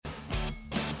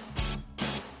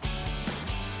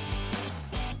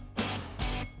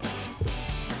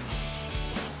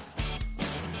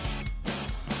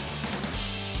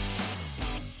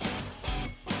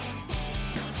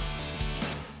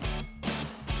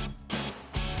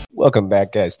Welcome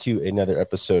back, guys, to another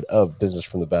episode of Business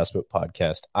from the Bass Boat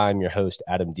Podcast. I'm your host,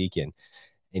 Adam Deacon.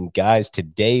 And guys,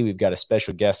 today we've got a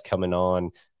special guest coming on.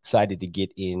 Excited to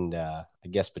get in,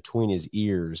 between his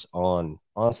ears on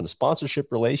some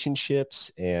sponsorship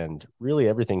relationships and really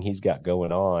everything he's got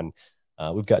going on.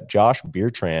 We've got Josh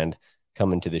Beertrand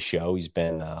coming to the show. He's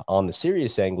been on the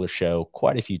Serious Angler show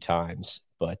quite a few times.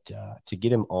 But to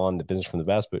get him on the Business from the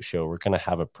Bass Boat show, we're going to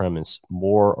have a premise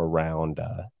more around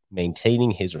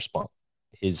maintaining his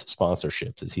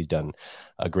sponsorships, as he's done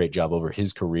a great job over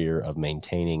his career of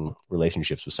maintaining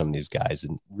relationships with some of these guys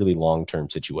in really long-term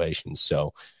situations.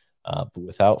 So, but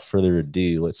without further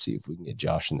ado, let's see if we can get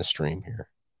Josh in the stream here.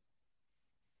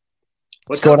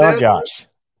 What's going on, Josh?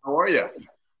 How are you?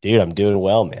 Dude, I'm doing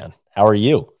well, man. How are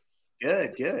you?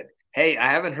 Good. Hey,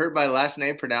 I haven't heard my last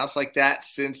name pronounced like that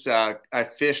since I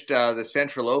fished the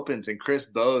Central Opens, and Chris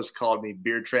Bowes called me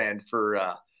Beertrand for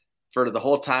the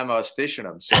whole time I was fishing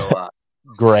them. So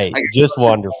great, just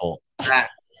wonderful.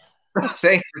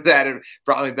 Thanks for that. It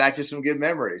brought me back to some good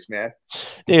memories, man.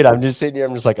 Dude, I'm just sitting here.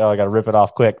 I'm just like, I got to rip it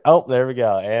off quick. Oh, there we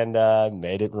go. And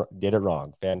did it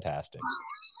wrong. Fantastic.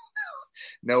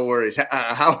 No worries.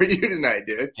 How are you tonight,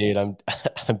 dude? Dude, I'm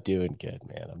doing good,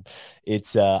 man.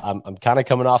 I'm kind of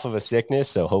coming off of a sickness,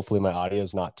 so hopefully my audio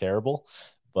is not terrible.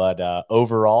 But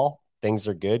overall, things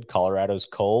are good. Colorado's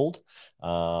cold.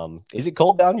 Is it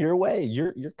cold down your way?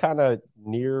 You're kind of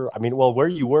near. I mean, well, where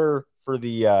you were for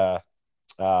the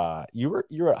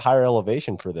you're at higher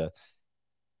elevation for the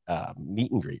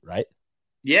meet and greet, right?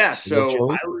 Yeah.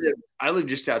 So I live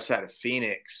just outside of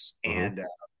Phoenix, and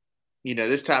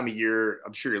this time of year,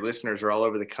 I'm sure your listeners are all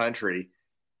over the country.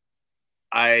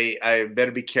 I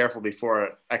better be careful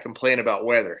before I complain about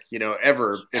weather,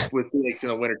 if with Phoenix in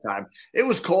the wintertime. It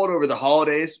was cold over the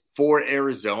holidays for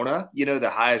Arizona. The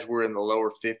highs were in the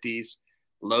lower 50s.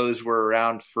 Lows were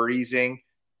around freezing.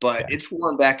 But It's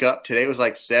warmed back up. Today was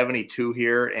like 72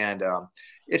 here, and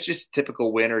it's just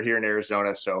typical winter here in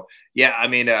Arizona. So, yeah, I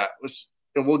mean, and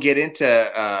we'll get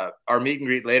into our meet and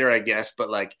greet later, I guess.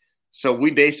 But, so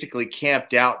we basically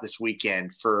camped out this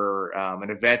weekend for an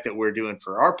event that we're doing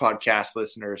for our podcast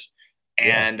listeners.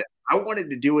 And I wanted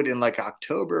to do it in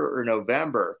October or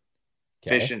November.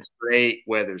 Okay. Fishing's great.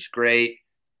 Weather's great.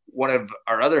 One of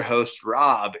our other hosts,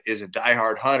 Rob, is a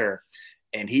diehard hunter,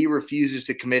 and he refuses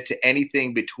to commit to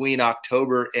anything between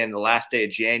October and the last day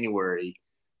of January.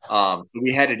 So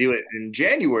we had to do it in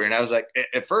January. And I was like,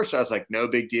 at first I was like, no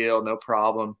big deal, no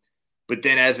problem. But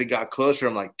then as it got closer,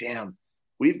 I'm like, damn,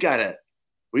 we've got to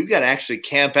actually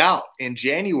camp out in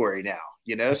January now,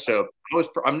 So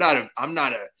I'm an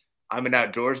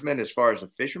outdoorsman as far as a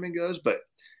fisherman goes, but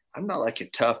I'm not like a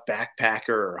tough backpacker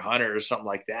or hunter or something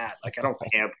like that.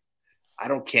 I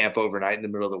don't camp overnight in the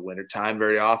middle of the wintertime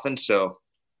very often. So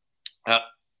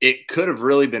it could have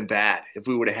really been bad if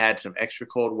we would have had some extra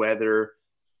cold weather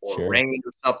or rain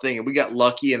or something. And we got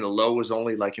lucky, and the low was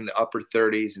only in the upper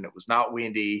 30s, and it was not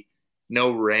windy,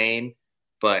 no rain.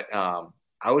 But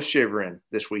I was shivering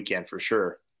this weekend for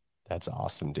sure. That's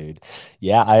awesome, dude.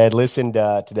 Yeah, I had listened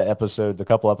to the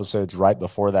couple episodes right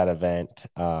before that event,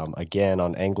 again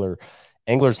on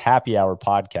Angler's Happy Hour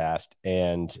podcast.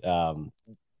 And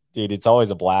dude, it's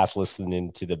always a blast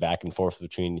listening to the back and forth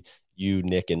between you,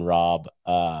 Nick, and Rob.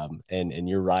 And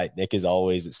you're right. Nick is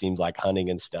always, it seems like, hunting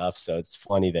and stuff. So it's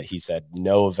funny that he said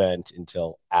no event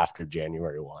until after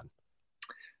January 1.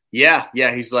 Yeah.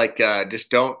 He's like,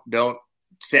 just don't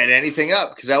set anything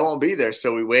up because I won't be there.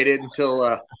 So we waited until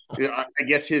I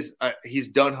guess he's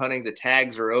done hunting. The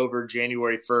tags are over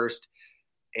January 1st.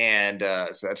 And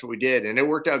so that's what we did. And it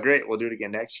worked out great. We'll do it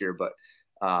again next year. But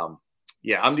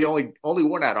yeah, I'm the only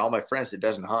one out of all my friends that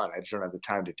doesn't hunt. I just don't have the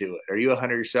time to do it. Are you a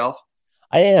hunter yourself?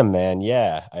 I am, man.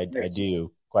 Yeah, I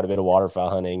do quite a bit of waterfowl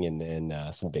hunting and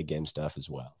then some big game stuff as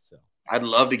well. So I'd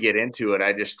love to get into it.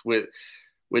 I just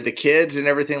with the kids and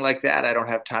everything like that, I don't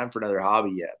have time for another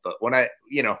hobby yet. But when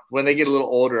they get a little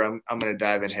older, I'm going to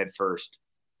dive in head first.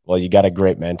 Well, you got a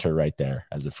great mentor right there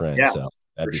as a friend. Yeah, so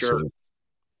that'd be sure. Sweet.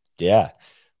 Yeah.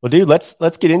 Well, dude,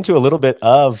 let's get into a little bit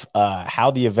of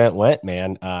how the event went,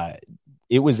 man.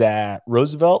 It was at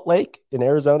Roosevelt Lake in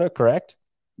Arizona, correct?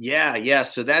 Yeah.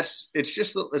 So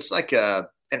it's like an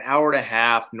hour and a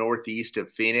half northeast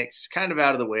of Phoenix, kind of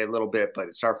out of the way a little bit, but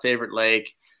it's our favorite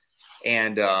lake.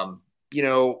 And,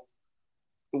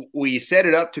 we set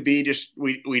it up to be just,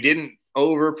 we didn't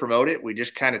over promote it. We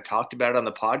just kind of talked about it on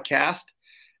the podcast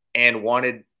and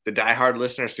wanted the diehard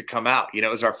listeners to come out. It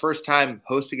was our first time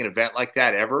hosting an event like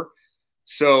that ever.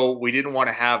 So we didn't want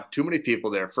to have too many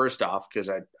people there, first off, because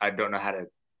I don't know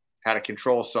how to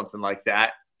control something like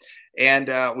that.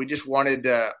 And we just wanted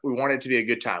it to be a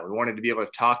good time. We wanted to be able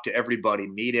to talk to everybody,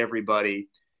 meet everybody.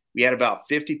 We had about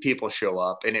 50 people show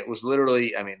up, and it was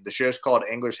literally, I mean, the show's called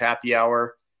Anglers Happy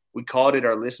Hour. We called it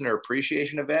our listener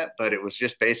appreciation event, but it was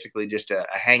just basically just a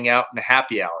hangout and a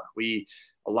happy hour.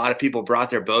 A lot of people brought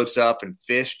their boats up and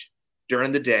fished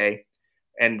during the day.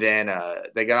 And then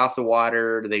they got off the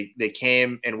water. They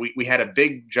came, and we had a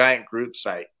big, giant group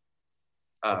site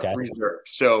reserved.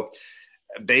 So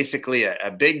basically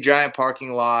a big, giant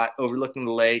parking lot overlooking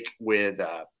the lake with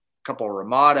a couple of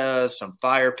ramadas, some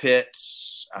fire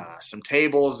pits, some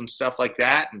tables and stuff like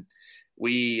that. And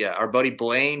our buddy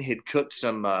Blaine had cooked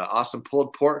some awesome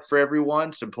pulled pork for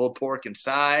everyone, some pulled pork and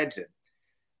sides. And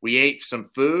we ate some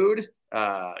food.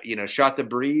 Shot the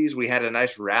breeze. We had a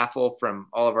nice raffle from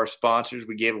all of our sponsors.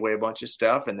 We gave away a bunch of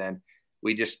stuff, and then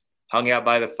we just hung out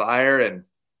by the fire, and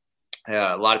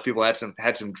a lot of people had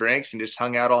some drinks and just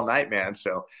hung out all night, man.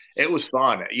 So it was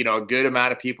fun. A good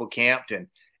amount of people camped, and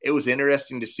it was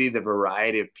interesting to see the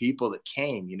variety of people that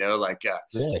came.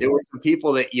 Really? There were some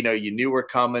people that you knew were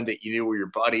coming, that you knew were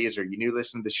your buddies, or you knew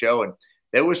listened to the show, and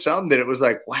there was some that it was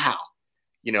like, wow.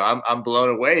 I'm blown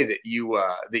away that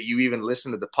you even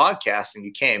listened to the podcast and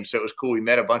you came. So it was cool. We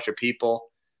met a bunch of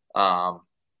people.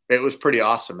 It was pretty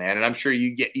awesome, man. And I'm sure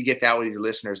you get that with your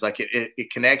listeners. Like it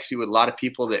connects you with a lot of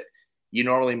people that you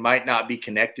normally might not be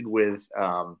connected with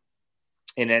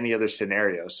in any other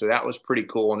scenario. So that was pretty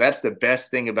cool. And that's the best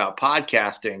thing about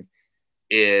podcasting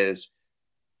is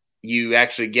you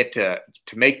actually get to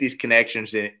make these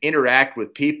connections and interact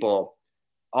with people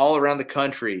all around the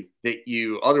country that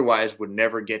you otherwise would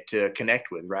never get to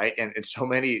connect with. Right. And it's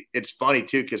it's funny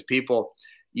too, because people,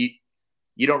 you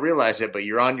don't realize it, but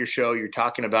you're on your show, you're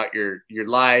talking about your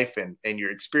life and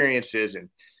your experiences, and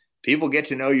people get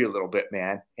to know you a little bit,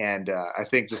 man. And I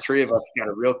think the three of us got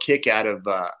a real kick out of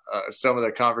some of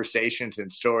the conversations and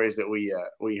stories that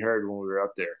we heard when we were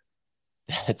up there.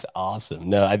 That's awesome.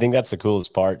 No, I think that's the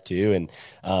coolest part too. And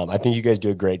I think you guys do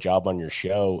a great job on your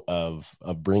show of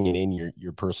bringing in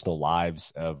your personal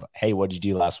lives of, hey, what'd you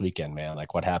do last weekend, man?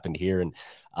 Like what happened here? And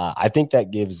I think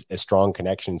that gives a strong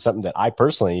connection, something that I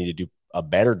personally need to do a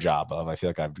better job of. I feel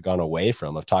like I've gone away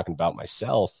from of talking about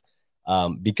myself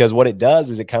because what it does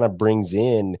is it kind of brings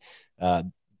in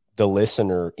the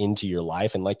listener into your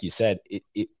life. And like you said,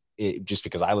 it just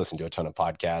because I listen to a ton of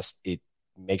podcasts, it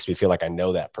makes me feel like I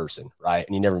know that person, right?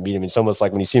 And you never meet him. It's almost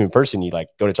like when you see him in person, you like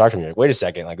go to talk to him. You're like, wait a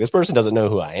second, like this person doesn't know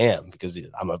who I am because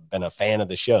been a fan of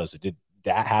the show. So did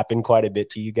that happen quite a bit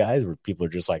to you guys where people are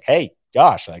just like, hey,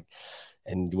 Josh, like,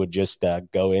 and would just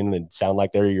go in and sound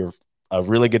like they're a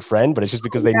really good friend, but it's just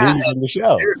because they knew you from the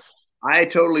show. I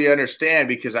totally understand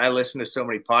because I listen to so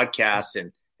many podcasts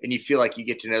and you feel like you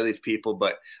get to know these people.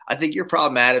 But I think your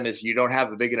problem, Adam, is you don't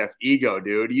have a big enough ego,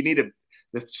 dude. You need to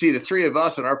see the three of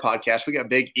us on our podcast. We got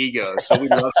big egos, so we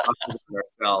love talking about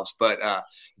ourselves. But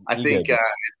I think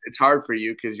it's hard for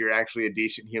you because you're actually a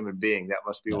decent human being. That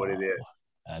must be what it is.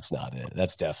 That's not it.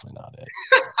 That's definitely not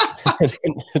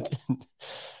it.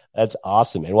 That's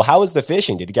awesome, man. Well, how was the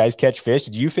fishing? Did you guys catch fish?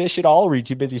 Did you fish at all, or were you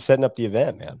too busy setting up the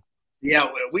event, man? Yeah,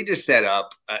 we just set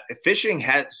up. Fishing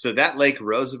so that lake,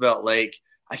 Roosevelt Lake,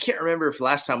 I can't remember if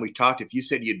last time we talked, if you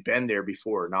said you'd been there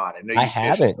before or not. I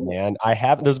haven't, man. I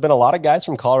haven't. There's been a lot of guys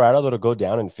from Colorado that'll go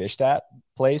down and fish that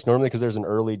place normally because there's an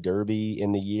early derby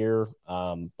in the year.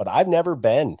 But I've never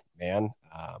been, man.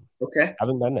 Okay. I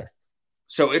haven't been there.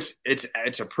 So it's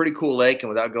a pretty cool lake, and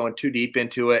without going too deep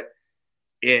into it,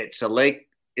 it's a lake.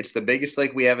 It's the biggest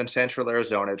lake we have in central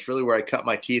Arizona. It's really where I cut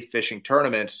my teeth fishing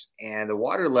tournaments, and the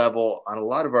water level on a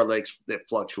lot of our lakes that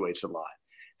fluctuates a lot.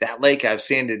 That lake, I've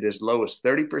seen it as low as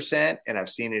 30%, and I've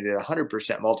seen it at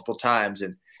 100% multiple times.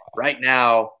 And right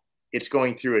now, it's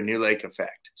going through a new lake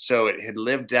effect. So it had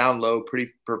lived down low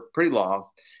for pretty long,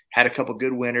 had a couple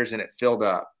good winters, and it filled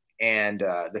up. And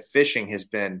the fishing has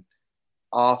been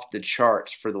off the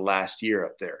charts for the last year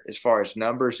up there as far as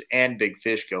numbers and big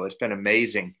fish go. It's been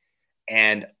amazing.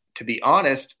 And to be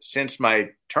honest, since my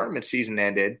tournament season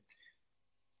ended,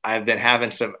 I've been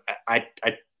having some – I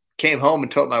came home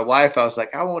and told my wife, I was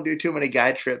like, I won't do too many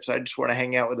guide trips. I just want to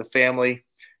hang out with the family.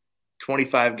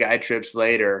 25 guide trips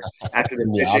later, after the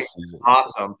fishing was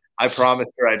awesome, I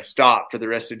promised her I'd stop for the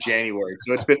rest of January.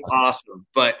 So it's been awesome.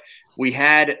 But we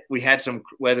had some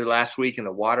weather last week, and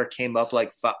the water came up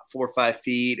like 4 or 5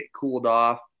 feet. It cooled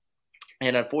off.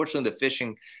 And unfortunately, the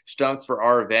fishing stunk for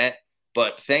our event.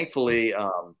 But thankfully,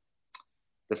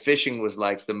 the fishing was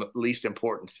like the least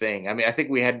important thing. I mean, I think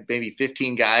we had maybe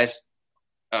 15 guys,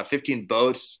 15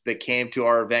 boats that came to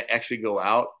our event actually go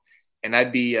out. And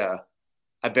I'd be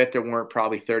I bet there weren't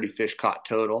probably 30 fish caught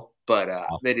total, but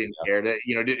they didn't care. That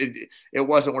it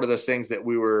wasn't one of those things that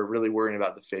we were really worrying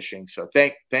about the fishing. So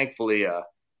thankfully,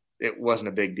 it wasn't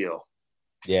a big deal.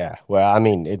 Yeah. Well, I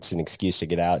mean, it's an excuse to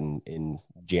get out in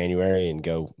January and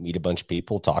go meet a bunch of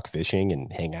people, talk fishing,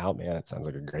 and hang out. Man, it sounds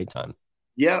like a great time.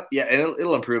 Yeah, and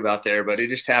it'll improve out there, but it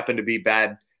just happened to be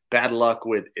bad luck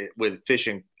with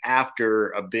fishing after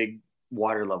a big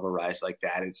water level rise like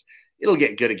that. It'll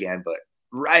get good again, but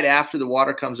right after the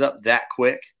water comes up that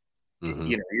quick,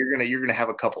 you're gonna have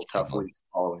a couple tough weeks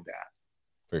following that.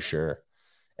 For sure.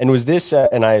 And was this?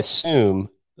 And I assume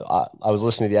I was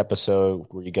listening to the episode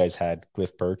where you guys had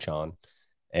Cliff Perch on,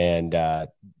 and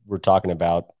we're talking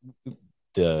about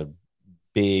the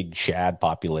big shad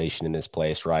population in this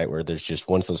place, right? Where there's just,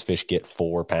 once those fish get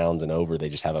 4 pounds and over, they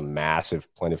just have a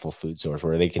massive, plentiful food source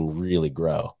where they can really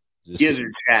grow.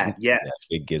 Gizzard shad, yes. Yeah,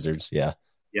 big gizzards, yeah.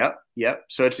 Yep.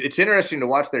 So it's interesting to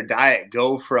watch their diet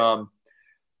go from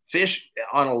fish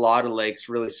on a lot of lakes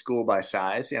really school by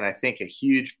size, and I think a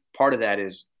huge part of that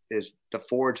is the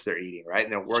forage they're eating, right?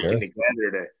 And they're working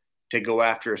together to go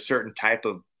after a certain type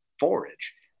of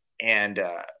forage. And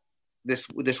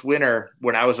this winter,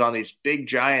 when I was on these big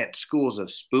giant schools of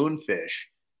spoonfish,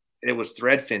 it was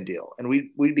threadfin deal, and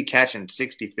we'd be catching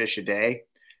 60 fish a day,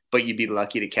 but you'd be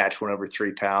lucky to catch one over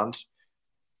 3 pounds.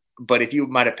 But if you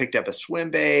might have picked up a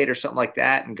swim bait or something like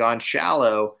that and gone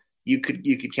shallow, you could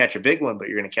catch a big one, but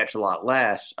you're going to catch a lot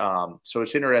less. So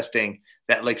it's interesting.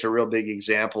 That lake's a real big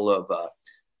example of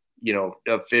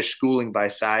fish schooling by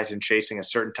size and chasing a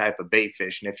certain type of bait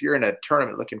fish. And if you're in a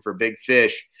tournament looking for big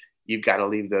fish, you've got to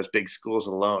leave those big schools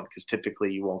alone, because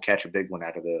typically you won't catch a big one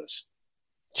out of those.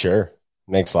 Sure.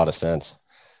 Makes a lot of sense.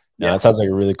 Yeah, that sounds like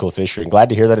a really cool fishery. Glad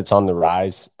to hear that it's on the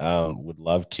rise. Would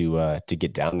love to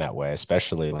get down that way,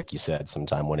 especially like you said,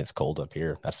 sometime when it's cold up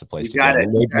here. That's the place to go.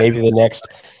 Maybe the next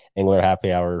Angler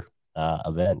Happy Hour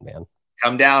event, man.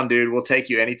 Come down, dude. We'll take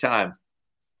you anytime.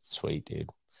 Sweet, dude.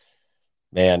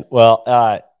 Man, well,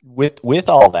 with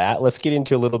all that, let's get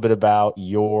into a little bit about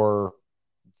your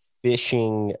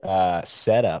fishing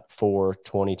setup for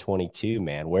 2022,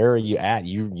 man. Where are you at?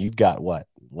 You've got what,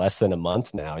 less than a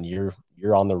month now, and you're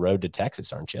on the road to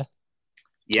Texas, aren't you?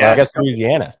 Yeah, I guess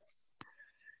Louisiana.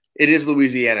 It is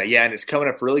Louisiana, yeah, and it's coming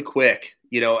up really quick.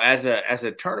 As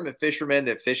a tournament fisherman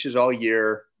that fishes all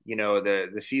year,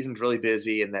 the season's really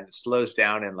busy, and then it slows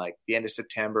down in like the end of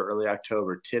September, early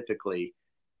October, typically.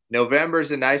 November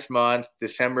is a nice month,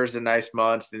 December is a nice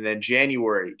month, and then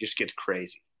January just gets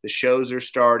crazy. The shows are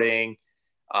starting.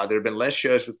 There have been less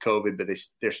shows with COVID, but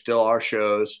there still are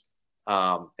shows.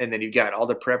 And then you've got all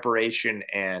the preparation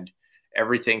and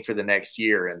everything for the next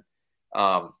year. And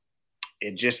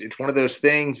it's one of those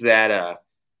things that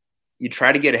you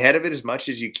try to get ahead of it as much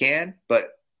as you can, but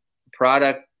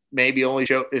product maybe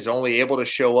is only able to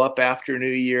show up after New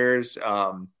Year's.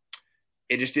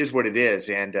 It just is what it is.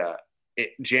 And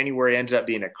January ends up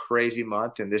being a crazy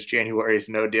month, and this January is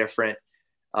no different.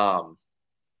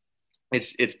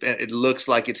 It looks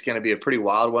like it's going to be a pretty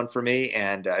wild one for me,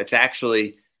 and it's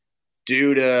actually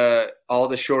due to all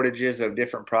the shortages of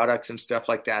different products and stuff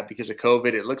like that because of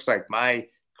COVID. It looks like my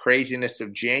craziness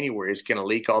of January is going to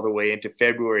leak all the way into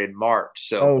February and March.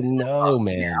 So, oh no,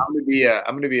 man! I'm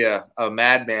going to be a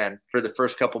madman for the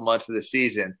first couple months of the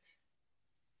season.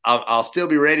 I'll still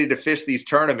be ready to fish these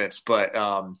tournaments, but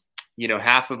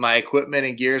half of my equipment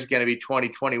and gear is going to be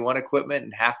 2021 equipment,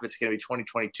 and half of it's going to be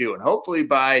 2022, and hopefully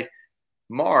by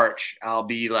March I'll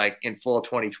be like in full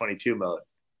 2022 mode.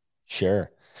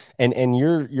 Sure. And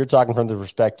you're talking from the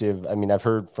perspective, I mean, I've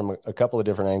heard from a couple of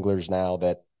different anglers now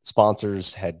that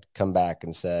sponsors had come back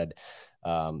and said,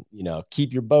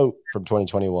 keep your boat from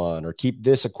 2021 or keep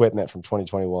this equipment from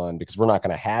 2021 because we're not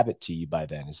going to have it to you by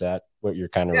then. Is that what you're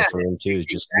kind of referring to? Is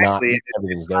just exactly. not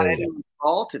everything's there. It's not anyone's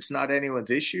fault. It's not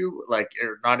anyone's issue.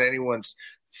 Or not anyone's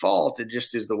fault. It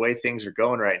just is the way things are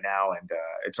going right now. And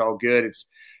it's all good.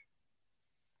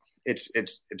 It's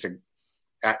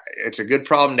a good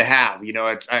problem to have.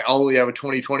 I only have a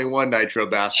 2021 Nitro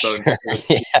bass boat.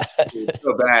 It's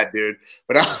so bad, dude.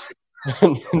 But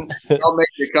I'll make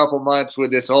it a couple months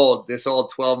with this old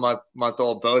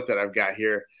 12-month-old boat that I've got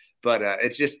here. But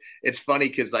it's funny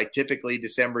because like typically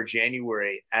December,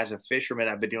 January, as a fisherman,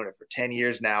 I've been doing it for 10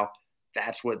 years now.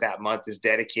 That's what that month is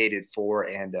dedicated for.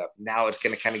 And now it's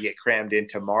going to kind of get crammed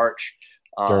into March.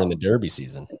 During the Derby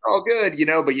season. It's all good,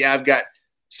 but yeah,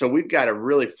 we've got a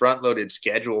really front-loaded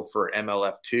schedule for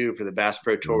MLF2 for the Bass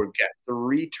Pro Tour. We've got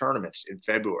 3 tournaments in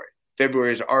February.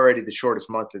 February is already the shortest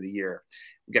month of the year.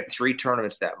 We've got 3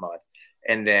 tournaments that month.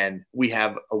 And then we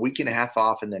have a week and a half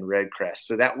off and then Red Crest.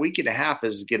 So that week and a half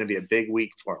is going to be a big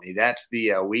week for me. That's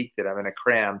the week that I'm going to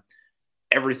cram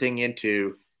everything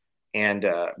into and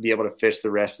be able to fish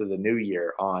the rest of the new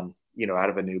year on, out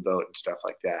of a new boat and stuff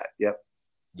like that. Yep.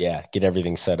 Yeah. Get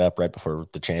everything set up right before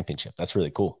the championship. That's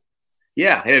really cool.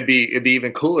 Yeah. It'd be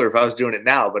even cooler if I was doing it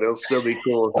now, but it'll still be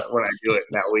cool when I do it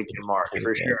in that week in March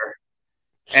for sure.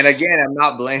 And again, I'm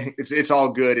not blaming. It's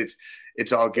all good.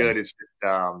 It's all good.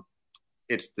 Yeah.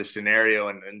 It's the scenario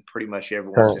and pretty much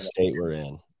everyone's current state we're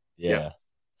in. Yeah.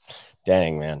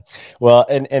 Dang, man. Well,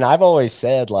 and I've always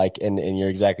said, like, and you're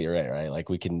exactly right? Like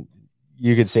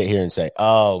you could sit here and say,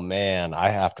 oh man, I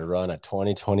have to run a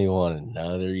 2021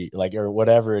 another year, like, or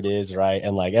whatever it is. Right.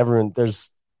 And like everyone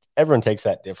takes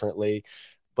that differently.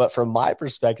 But from my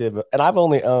perspective, and I've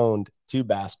only owned 2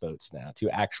 bass boats now, 2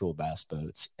 actual bass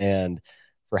boats. And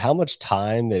for how much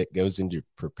time that it goes into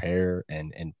prepare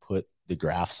and put the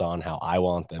graphs on how I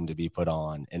want them to be put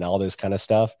on and all this kind of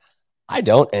stuff, I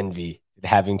don't envy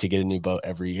having to get a new boat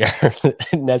every year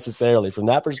necessarily. From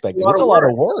that perspective, it's a lot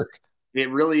of work. It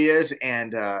really is.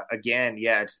 And again,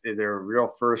 yeah, they're real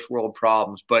first world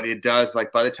problems, but it does,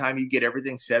 like, by the time you get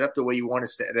everything set up the way you want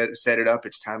to set it up,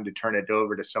 it's time to turn it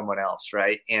over to someone else.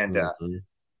 Right. And,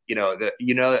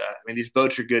 these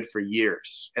boats are good for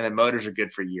years, and the motors are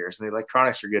good for years, and the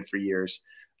electronics are good for years.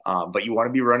 But you want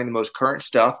to be running the most current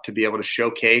stuff to be able to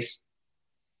showcase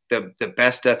the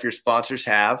best stuff your sponsors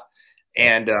have.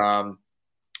 And,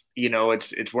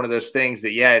 it's one of those things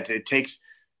that, it takes,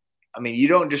 you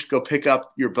don't just go pick up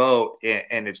your boat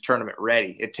and it's tournament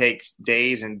ready. It takes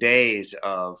days and days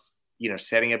of,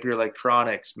 setting up your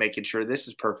electronics, making sure this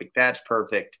is perfect, that's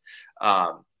perfect.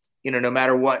 No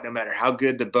matter what, no matter how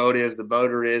good the boat is, the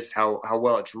motor is, how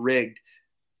well it's rigged,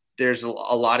 there's a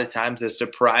lot of times a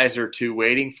surprise or two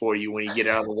waiting for you when you get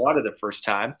out of the water the first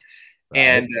time.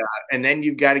 Right. And then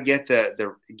you've got to get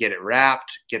get it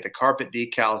wrapped, get the carpet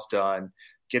decals done,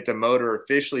 get the motor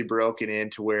officially broken in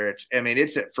to where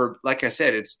like I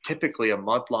said, it's typically a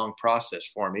month-long process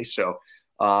for me. So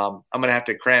I'm going to have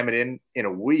to cram it in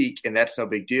a week, and that's no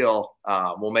big deal.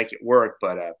 We'll make it work,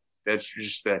 but that's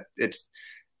just that it's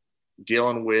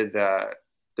dealing with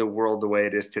the world the way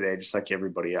it is today, just like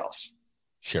everybody else.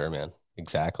 Sure, man.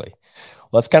 Exactly.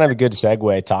 Well, that's kind of a good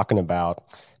segue talking about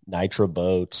Nitro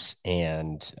boats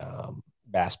and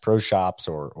Bass Pro Shops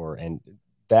and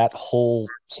that whole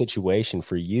situation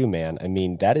for you, man.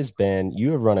 That has been,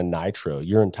 you have run a Nitro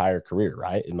your entire career,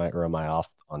 right? Am I off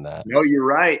on that? No, you're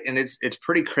right. And it's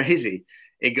pretty crazy.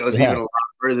 It goes even a lot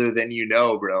further than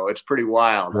bro. It's pretty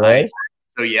wild. Right?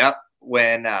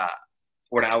 When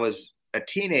I was a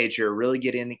teenager, really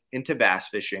getting into bass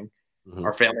fishing, mm-hmm.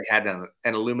 Our family had an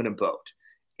aluminum boat.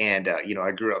 And,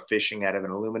 I grew up fishing out of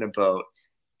an aluminum boat.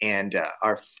 And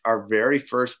our very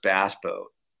first bass boat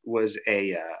was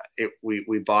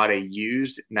we bought a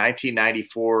used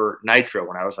 1994 Nitro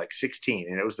when I was like 16.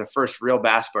 And it was the first real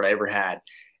bass boat I ever had.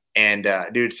 And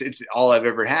dude, it's all I've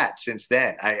ever had since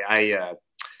then. I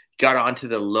got onto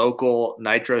the local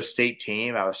Nitro state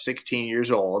team. I was 16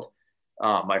 years old.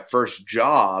 My first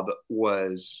job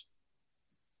was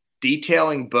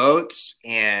detailing boats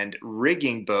and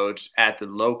rigging boats at the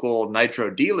local Nitro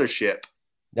dealership.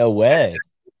 No way.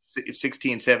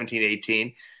 16, 17,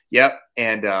 18. Yep.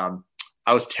 And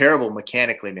I was terrible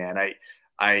mechanically, man.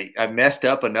 I messed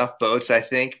up enough boats, I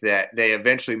think, that they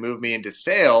eventually moved me into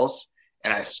sales,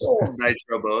 and I sold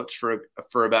Nitro boats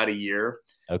for about a year.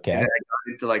 Okay. And then I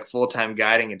got into like full-time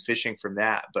guiding and fishing from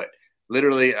that. But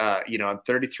literally, I'm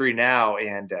 33 now,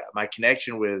 and my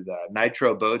connection with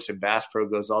Nitro boats and Bass Pro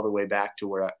goes all the way back to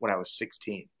when I was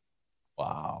 16.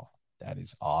 Wow. That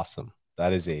is awesome.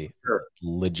 That is a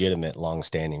legitimate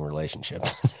long-standing relationship.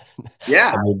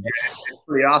 Yeah. It's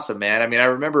pretty awesome, man. I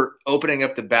remember opening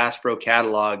up the Bass Pro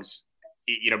catalogs,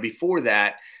 before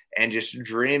that, and just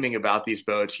dreaming about these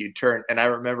boats. And I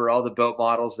remember all the boat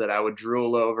models that I would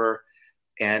drool over.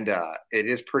 And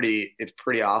it's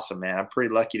pretty awesome, man. I'm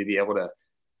pretty lucky to be able to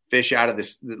fish out of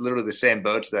literally the same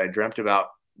boats that I dreamt about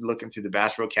looking through the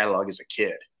Bass Pro catalog as a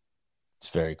kid. It's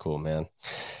very cool, man.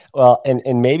 Well,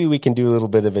 and maybe we can do a little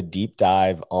bit of a deep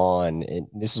dive on, and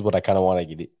this is what I kind of want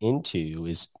to get into,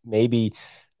 is maybe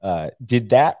did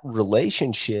that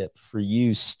relationship for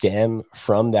you stem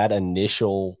from that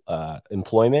initial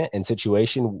employment and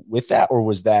situation with that, or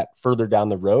was that further down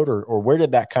the road, or where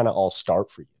did that kind of all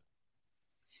start for you?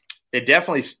 It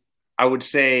definitely, I would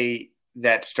say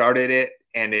that started it,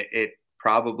 and it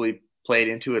probably played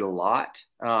into it a lot.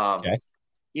 Okay.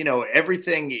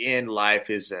 Everything in life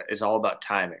is all about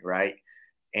timing, right?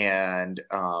 And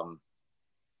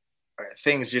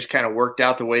things just kind of worked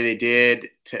out the way they did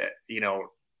to,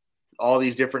 all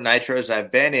these different Nitros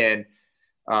I've been in.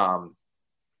 I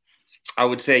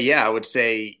would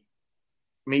say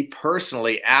me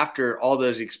personally, after all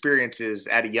those experiences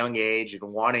at a young age and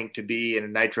wanting to be in a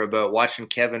nitro boat, watching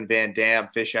Kevin Van Dam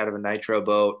fish out of a nitro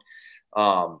boat,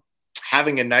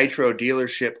 having a nitro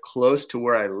dealership close to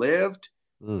where I lived,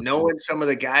 knowing some of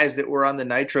the guys that were on the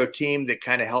nitro team that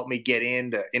kind of helped me get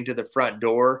into the front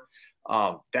door,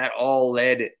 that all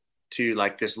led to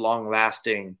like this long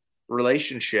lasting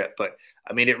relationship. But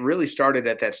I mean, it really started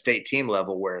at that state team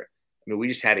level where, I mean, we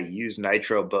just had a used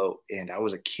nitro boat and I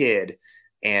was a kid,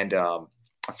 and a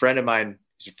friend of mine,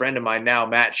 he's a friend of mine now,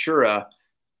 Matt Shura,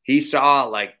 he saw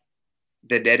like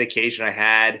the dedication I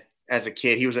had as a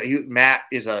kid. Matt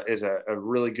is a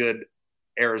really good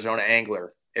Arizona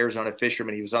angler, Arizona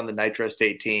fisherman. He was on the nitro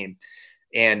state team,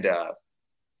 and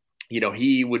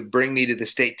he would bring me to the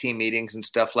state team meetings and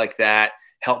stuff like that,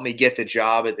 help me get the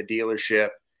job at the dealership.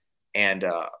 And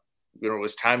it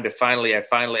was time to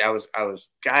I was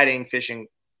guiding, fishing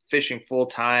full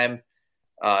time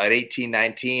at 18,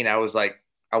 19. I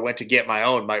went to get my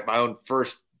own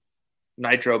first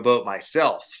nitro boat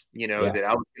myself, that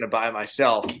I was going to buy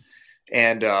myself.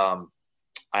 And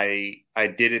I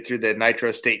did it through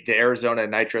the Arizona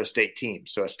Nitro State Team.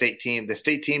 So the state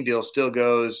team deal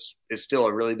is still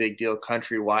a really big deal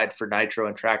countrywide for nitro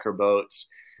and tracker boats.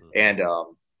 And,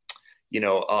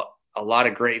 a lot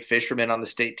of great fishermen on the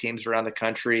state teams around the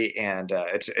country. And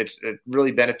it's a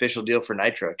really beneficial deal for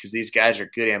nitro because these guys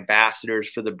are good ambassadors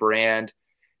for the brand.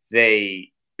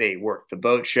 They work the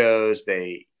boat shows.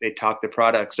 They talk the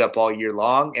products up all year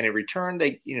long. And in return,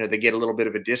 they get a little bit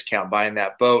of a discount buying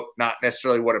that boat, not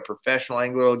necessarily what a professional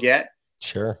angler will get.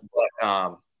 Sure.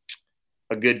 But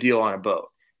a good deal on a boat.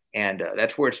 And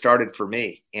that's where it started for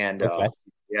me. And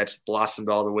it's blossomed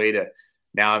all the way to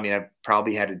now. I mean, I've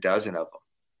probably had a dozen of them.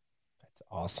 That's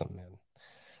awesome, man.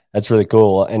 That's really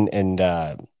cool. And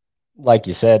like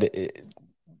you said,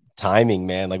 timing,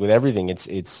 man, like with everything,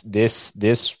 it's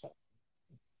this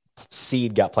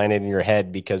seed got planted in your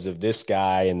head because of this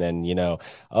guy. And then,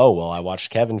 oh, well, I watched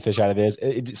Kevin fish out of this.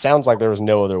 It sounds like there was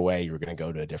no other way you were going to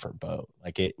go to a different boat.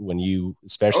 Like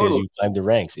especially as you climbed the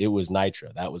ranks, it was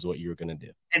nitro. That was what you were going to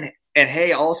do. And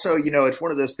hey, also, it's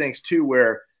one of those things too,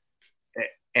 where,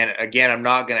 and again, I'm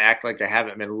not going to act like I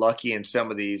haven't been lucky in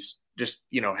some of these, just,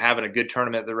 having a good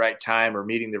tournament at the right time or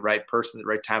meeting the right person at the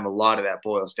right time. A lot of that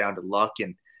boils down to luck,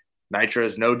 and nitro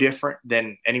is no different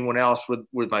than anyone else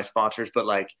with my sponsors. But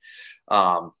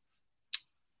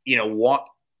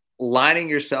lining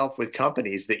yourself with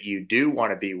companies that you do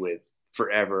want to be with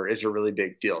forever is a really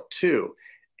big deal too.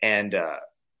 And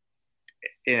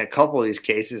in a couple of these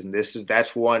cases, and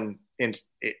that's one.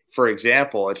 For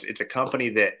example, it's a company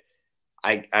that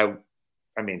I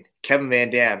mean, Kevin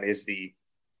Van Dam is the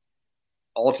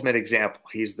ultimate example.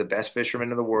 He's the best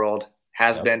fisherman in the world,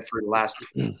 has been for the last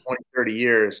 20, 30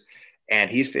 years, and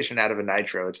he's fishing out of a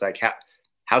nitro. It's like,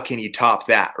 how can you top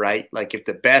that, right? Like, if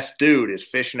the best dude is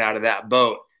fishing out of that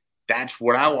boat, that's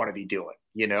what I want to be doing,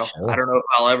 Sure. I don't know if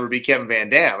I'll ever be Kevin Van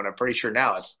Dam, and I'm pretty sure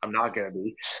now I'm not going to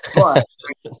be. But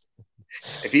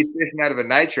if he's fishing out of a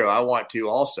nitro, I want to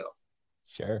also.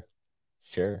 Sure.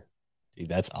 Dude,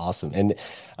 that's awesome. And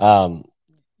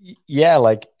yeah,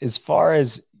 like as far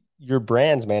as your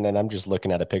brands, man, and I'm just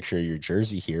looking at a picture of your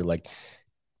jersey here, like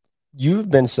you've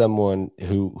been someone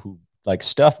who like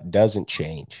stuff doesn't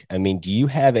change. I mean, do you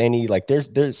have any, like there's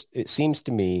it seems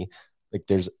to me like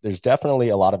there's definitely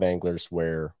a lot of anglers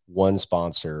where one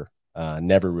sponsor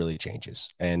never really changes.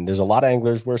 And there's a lot of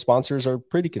anglers where sponsors are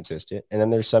pretty consistent. And then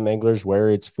there's some anglers where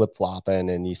it's flip-flopping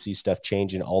and you see stuff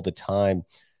changing all the time.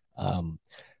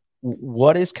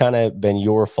 What has kind of been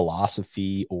your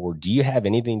philosophy, or do you have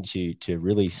anything to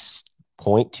really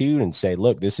point to and say,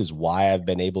 look, this is why I've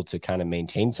been able to kind of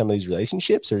maintain some of these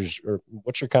relationships, or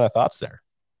what's your kind of thoughts there?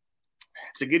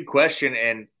 It's a good question.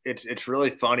 And it's really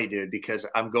funny, dude, because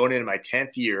I'm going into my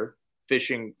 10th year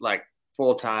fishing like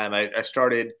full time. I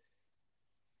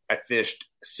fished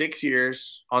 6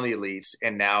 years on the elites,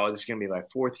 and now this is going to be my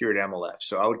 4th year at MLF.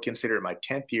 So I would consider it my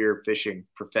 10th year fishing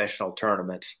professional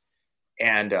tournaments.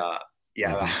 And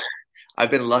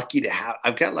I've been lucky to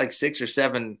I've got like 6 or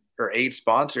 7 or 8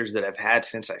 sponsors that I've had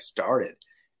since I started.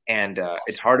 And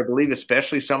it's hard to believe,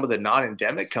 especially some of the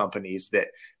non-endemic companies, that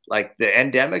like the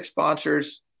endemic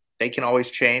sponsors, they can always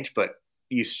change, but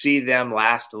you see them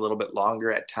last a little bit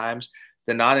longer at times.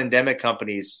 The non-endemic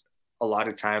companies, a lot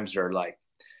of times are like,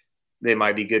 they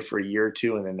might be good for a year or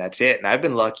two, and then that's it. And I've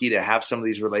been lucky to have some of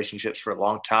these relationships for a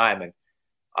long time. And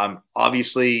I'm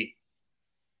obviously,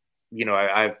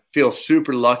 I feel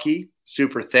super lucky,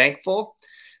 super thankful.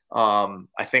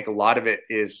 I think a lot of it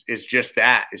is just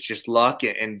that. It's just luck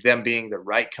and them being the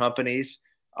right companies.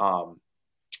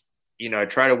 I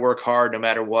try to work hard no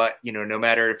matter what, no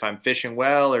matter if I'm fishing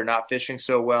well or not fishing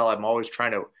so well. I'm always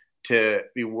trying to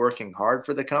be working hard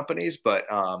for the companies. But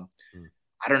I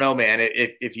don't know, man,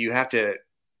 if you have to,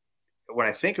 when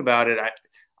I think about it,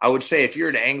 I would say if you're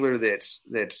an angler that's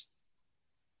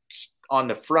on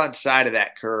the front side of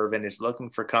that curve and is looking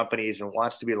for companies and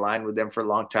wants to be aligned with them for a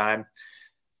long time,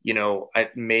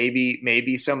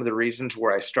 maybe some of the reasons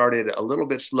where I started a little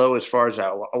bit slow as far as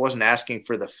I wasn't asking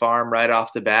for the farm right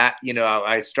off the bat.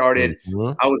 I started,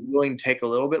 I was willing to take a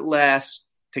little bit less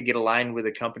to get aligned with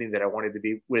a company that I wanted to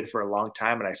be with for a long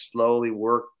time. And I slowly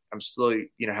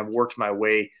have worked my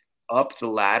way up the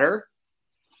ladder.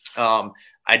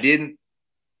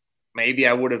 Maybe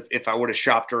I would have, if I would have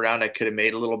shopped around, I could have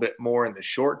made a little bit more in the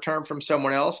short term from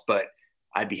someone else, but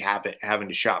I'd be happy having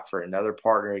to shop for another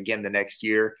partner again the next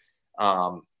year.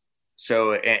 Even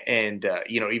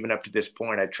up to this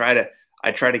point, I try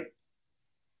to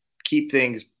keep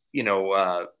things,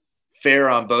 fair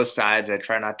on both sides. I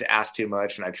try not to ask too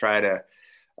much, and I try to,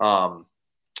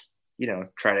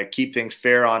 try to keep things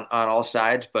fair on all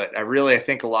sides. But I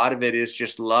think a lot of it is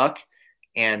just luck,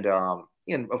 and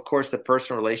of course the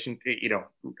personal relation,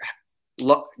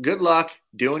 good luck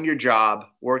doing your job,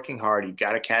 working hard. You've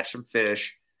got to catch some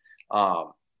fish.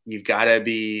 You've got to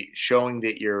be showing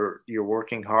that you're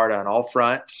working hard on all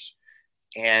fronts.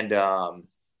 And, and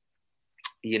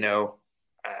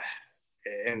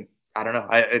I don't know.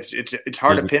 It's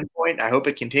hard to pinpoint. I hope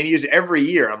it continues every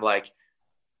year. I'm like,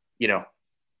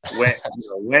 when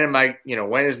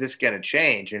is this going to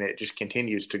change? And it just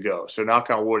continues to go. So knock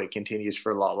on wood, it continues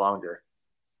for a lot longer.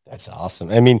 That's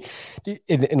awesome. I mean,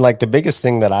 and like the biggest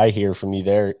thing that I hear from you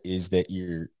there is that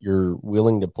you're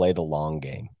willing to play the long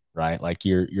game, right? Like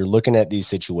you're looking at these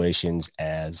situations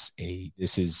as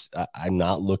I'm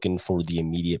not looking for the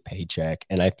immediate paycheck.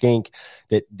 And I think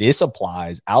that this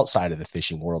applies outside of the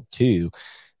fishing world too,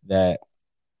 that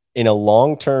in a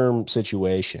long-term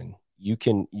situation, you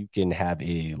can have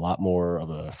a lot more of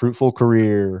a fruitful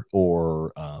career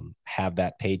or have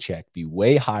that paycheck be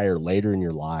way higher later in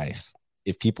your life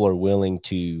if people are willing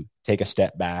to take a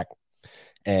step back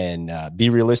and be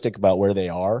realistic about where they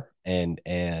are and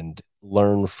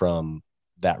learn from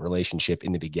that relationship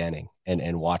in the beginning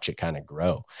and watch it kind of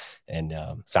grow. And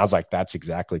sounds like that's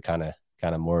exactly kind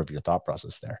of more of your thought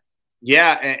process there.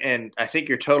 Yeah. And I think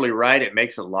you're totally right. It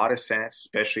makes a lot of sense,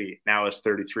 especially now as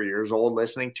 33 years old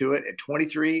listening to it. At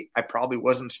 23, I probably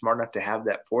wasn't smart enough to have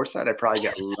that foresight. I probably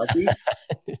got lucky,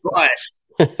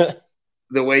 but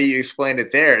the way you explained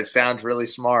it there, it sounds really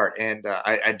smart. And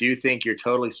I do think you're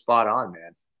totally spot on,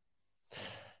 man.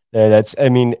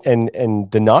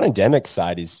 And the non-endemic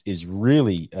side is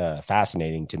really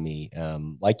fascinating to me.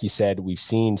 Like you said, we've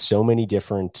seen so many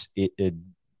different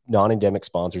non-endemic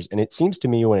sponsors. And it seems to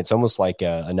me when it's almost like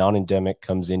a non-endemic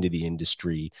comes into the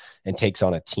industry and takes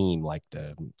on a team like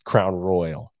the Crown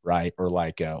Royal, right? Or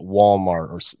like Walmart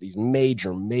or these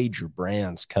major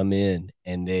brands come in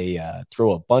and they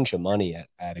throw a bunch of money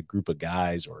at a group of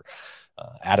guys or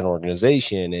at an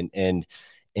organization. And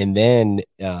then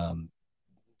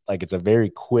like it's a very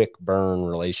quick burn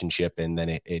relationship and then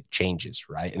it changes,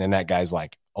 right? And then that guy's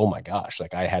like, oh my gosh,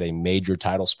 like I had a major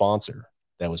title sponsor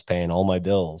that was paying all my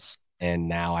bills, and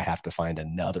now I have to find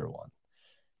another one.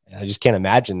 And I just can't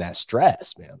imagine that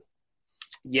stress, man.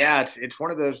 Yeah, it's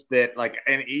one of those that like,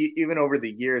 and even over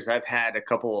the years, I've had a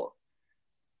couple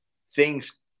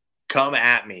things come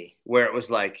at me where it was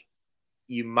like,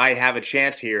 you might have a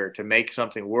chance here to make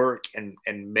something work and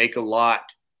make a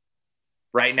lot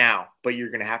right now, but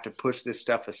you're going to have to push this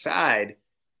stuff aside.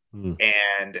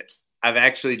 And I've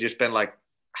actually just been like,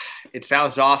 it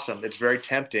sounds awesome. It's very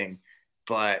tempting,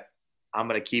 but I'm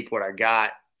going to keep what I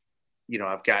got.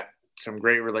 I've got some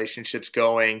great relationships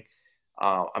going.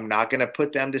 I'm not going to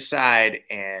put them aside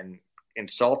and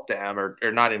insult them or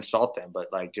not insult them,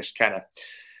 but like just kind of,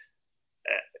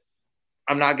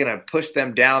 I'm not going to push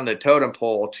them down the totem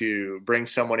pole to bring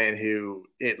someone in who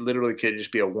it literally could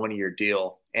just be a 1-year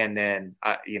deal. And then,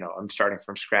 I'm starting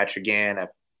from scratch again.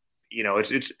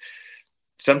 It's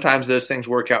sometimes those things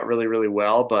work out really, really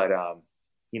well, but,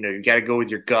 you got to go with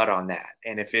your gut on that.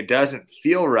 And if it doesn't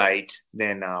feel right,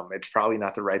 then it's probably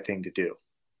not the right thing to do.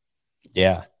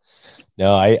 Yeah,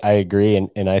 no, I agree.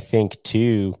 And I think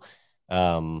too,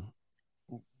 if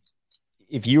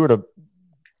you were to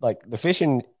like the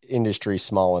fishing industry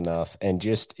small enough and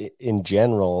just in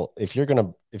general, if you're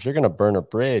going to burn a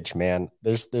bridge, man,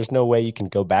 there's no way you can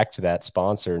go back to that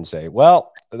sponsor and say,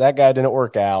 well, that guy didn't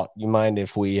work out. You mind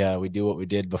if we do what we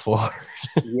did before?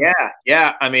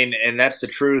 Yeah. I mean, and that's the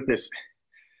truth is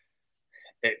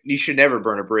you should never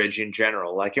burn a bridge in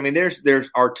general. Like, I mean, there's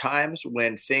are times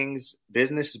when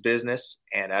business is business.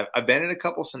 And I've been in a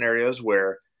couple scenarios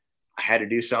where I had to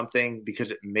do something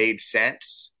because it made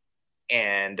sense.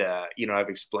 And, I've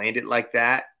explained it like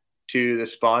that to the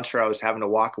sponsor I was having to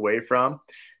walk away from.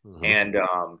 Mm-hmm.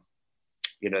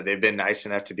 And, they've been nice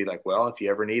enough to be like, well, if you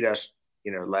ever need us,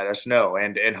 let us know.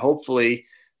 And hopefully,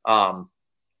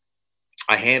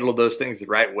 I handled those things the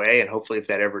right way. And hopefully if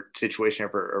that situation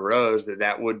ever arose,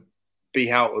 that would be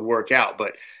how it would work out.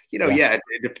 But,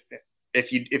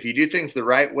 if you do things the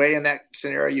right way in that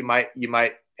scenario, you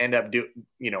might end up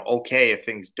okay if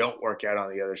things don't work out on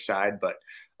the other side. But,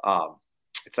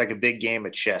 it's like a big game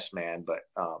of chess, man. But,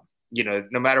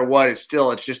 no matter what, it's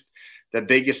just the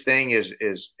biggest thing is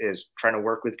trying to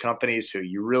work with companies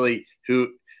who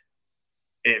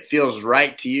it feels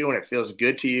right to you and it feels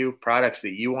good to you, products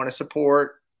that you want to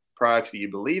support, products that you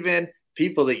believe in,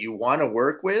 people that you want to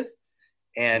work with.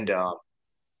 And, and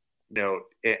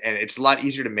it's a lot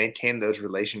easier to maintain those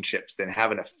relationships than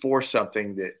having to force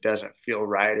something that doesn't feel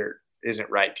right or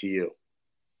isn't right to you.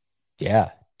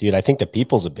 Yeah, dude, I think the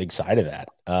people's a big side of that.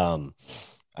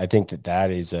 I think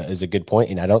that is a good point.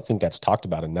 And I don't think that's talked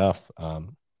about enough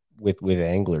with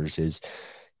anglers is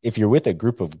if you're with a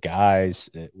group of guys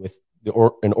with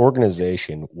an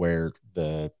organization where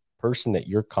the person that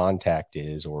your contact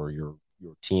is or your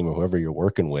team or whoever you're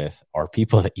working with are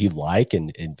people that you like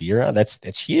and be around,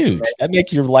 that's huge. Right. That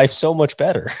makes your life so much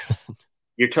better.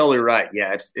 You're totally right.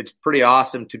 Yeah, it's pretty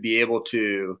awesome to be able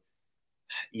to,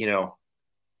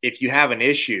 if you have an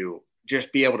issue,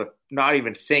 just be able to not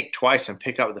even think twice and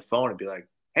pick up the phone and be like,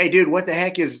 hey, dude, what the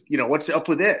heck is, what's up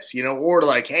with this? Or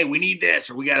like, hey, we need this,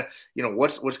 or we got to,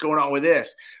 what's going on with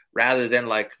this? Rather than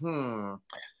like,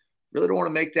 really don't want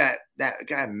to make that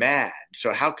guy mad.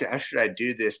 So how should I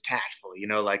do this tactfully?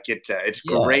 It's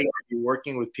great to be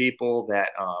working with people that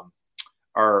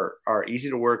are easy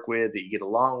to work with, that you get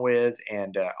along with.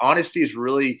 And honesty is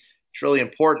really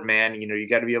important, man. You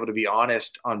got to be able to be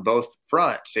honest on both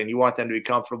fronts, and you want them to be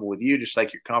comfortable with you just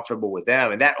like you're comfortable with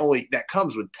them. And that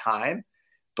comes with time.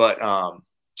 But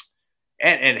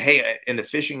and hey, in the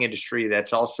fishing industry,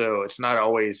 that's also, it's not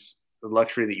always the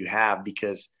luxury that you have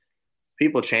because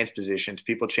people change positions,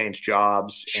 people change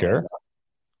jobs. Sure.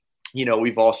 And,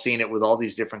 we've all seen it with all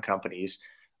these different companies.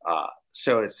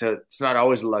 So it's not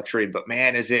always a luxury, but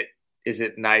man, is it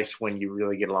nice when you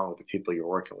really get along with the people you're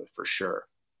working with, for sure.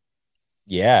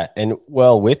 Yeah. And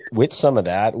well, with some of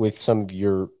that, with some of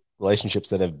your relationships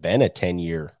that have been a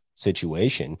 10-year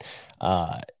situation,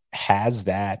 has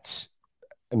that,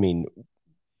 I mean,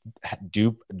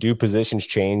 do positions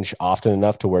change often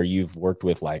enough to where you've worked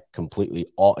with like completely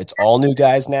it's all new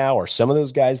guys now, or some of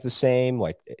those guys the same?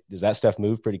 Like, does that stuff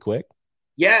move pretty quick?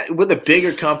 Yeah, with the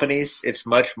bigger companies, it's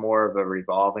much more of a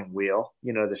revolving wheel.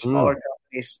 The smaller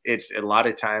companies, it's a lot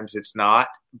of times it's not,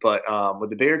 but with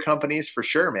the bigger companies, for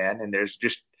sure, man. And there's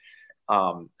just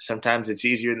sometimes it's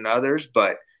easier than others,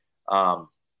 but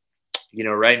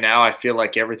right now I feel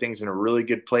like everything's in a really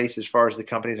good place as far as the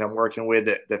companies I'm working with.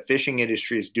 The fishing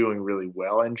industry is doing really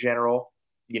well in general.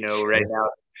 Sure. Right now,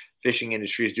 fishing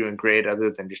industry is doing great, other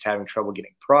than just having trouble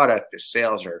getting product. The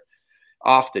sales are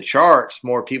off the charts.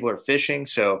 More people are fishing.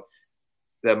 So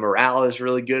the morale is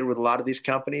really good with a lot of these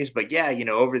companies. But yeah,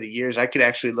 over the years, I could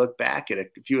actually look back at a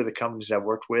few of the companies I've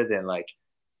worked with, and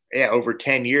over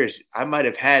 10 years, I might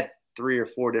have had 3 or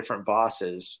 4 different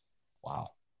bosses. Wow.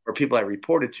 Or people I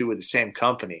reported to with the same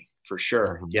company, for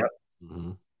sure. Mm-hmm. Yep.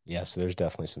 Mm-hmm. Yeah. So there's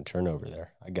definitely some turnover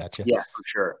there. I got you. Yeah, for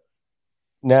sure.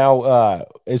 Now,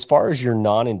 as far as your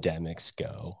non-endemics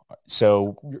go,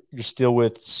 so you're still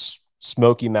with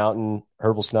Smoky Mountain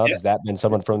Herbal Snubs. Yeah. Has that been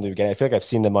someone from the beginning? I feel like I've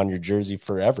seen them on your jersey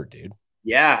forever, dude.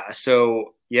 Yeah.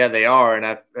 So yeah, they are. And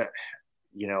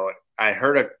I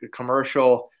heard a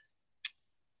commercial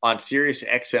on Sirius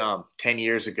XM 10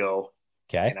 years ago.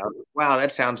 Okay. And I was like, wow,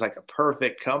 that sounds like a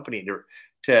perfect company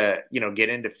to get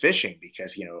into fishing,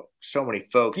 because, so many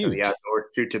folks in the outdoors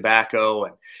chew tobacco,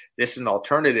 and this is an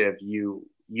alternative. You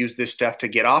use this stuff to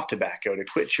get off tobacco, to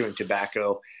quit chewing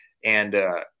tobacco. And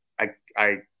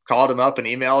I called him up and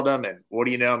emailed him, and what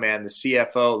do you know, man, the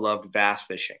CFO loved bass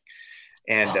fishing.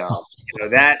 And,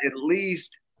 that at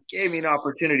least gave me an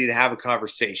opportunity to have a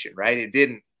conversation, right?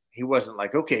 He wasn't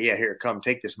like, okay, yeah, here, come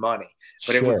take this money.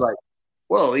 But It was like,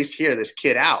 well, at least hear this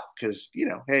kid out, because,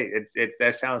 hey,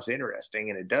 that sounds interesting,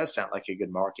 and it does sound like a good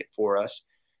market for us.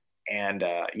 And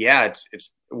it's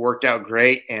worked out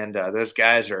great. And those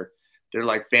guys they're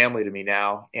like family to me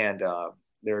now, and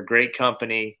they're a great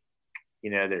company.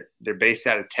 They're based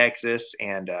out of Texas,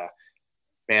 and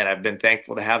man, I've been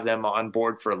thankful to have them on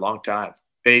board for a long time.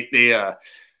 They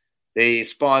They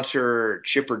sponsor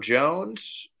Chipper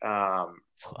Jones, Wow.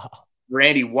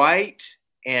 Randy White,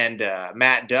 and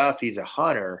Matt Duff. He's a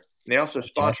hunter. They also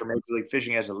sponsor Major League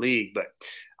Fishing as a league, but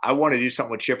I want to do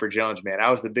something with Chipper Jones, man. I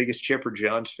was the biggest Chipper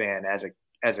Jones fan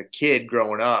as a kid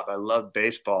growing up. I loved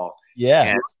baseball. Yeah.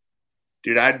 And,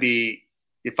 dude,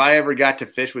 if I ever got to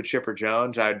fish with Chipper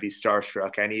Jones, I would be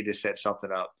starstruck. I need to set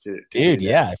something up to dude.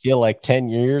 Yeah. I feel like 10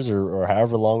 years or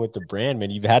however long with the brand,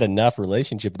 man, you've had enough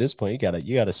relationship at this point.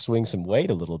 You gotta swing some weight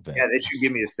a little bit. Yeah. They should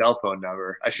give me a cell phone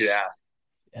number. I should ask.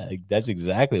 Yeah, that's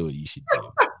exactly what you should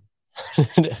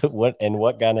do.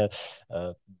 what kind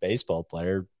of baseball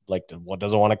player what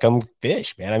doesn't want to come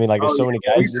fish, man? I mean, like there's so many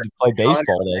guys that play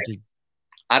baseball that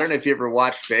I don't know if you ever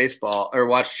watched baseball or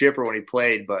watched Chipper when he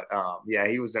played, but yeah,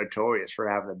 he was notorious for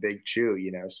having a big chew,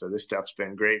 so this stuff's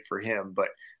been great for him, but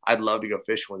I'd love to go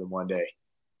fishing with him one day.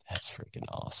 That's freaking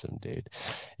awesome, dude.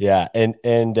 Yeah. And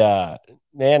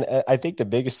man, I think the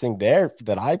biggest thing there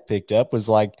that I picked up was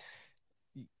like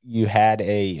you had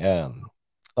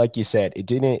like you said, it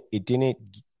didn't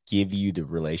give you the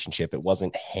relationship. It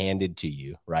wasn't handed to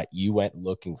you, right? You went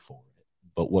looking for it.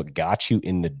 But what got you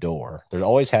in the door, there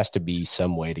always has to be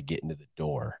some way to get into the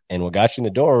door. And what got you in the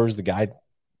door was the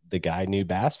guy knew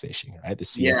bass fishing, right? The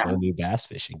CFO knew bass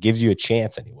fishing. Gives you a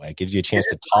chance anyway. It gives you a chance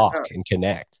to talk and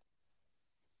connect.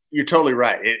 You're totally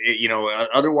right.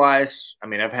 Otherwise, I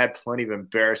mean, I've had plenty of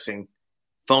embarrassing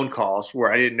phone calls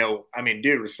where I didn't know. I mean,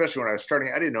 dude, especially when I was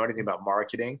starting, I didn't know anything about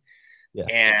marketing. Yeah.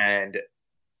 And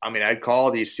I mean, I'd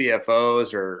call these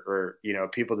CFOs or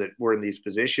people that were in these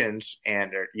positions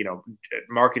and,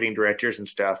 marketing directors and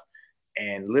stuff,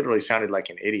 and literally sounded like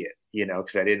an idiot,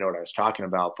 because I didn't know what I was talking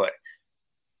about. But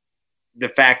the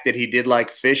fact that he did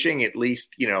like fishing, at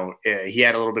least, he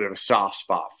had a little bit of a soft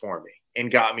spot for me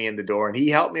and got me in the door. And he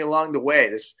helped me along the way.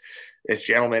 This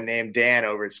gentleman named Dan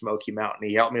over at Smoky Mountain,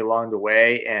 he helped me along the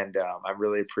way. And I'm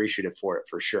really appreciative for it,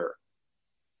 for sure.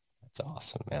 That's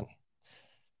awesome, man.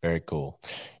 Very cool.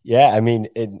 Yeah. I mean,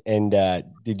 and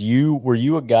were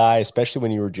you a guy, especially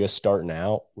when you were just starting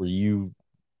out, were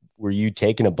you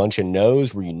taking a bunch of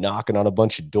no's? Were you knocking on a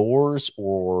bunch of doors,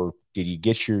 or did you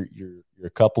get your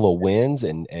couple of wins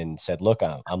and said, look,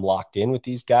 I'm locked in with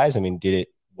these guys? I mean,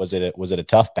 was it a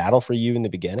tough battle for you in the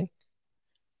beginning?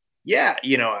 Yeah.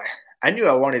 I knew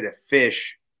I wanted to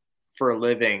fish for a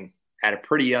living at a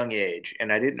pretty young age,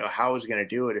 and I didn't know how I was going to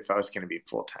do it. If I was going to be a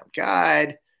full-time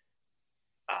guide,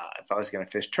 if I was going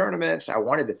to fish tournaments. I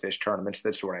wanted to fish tournaments.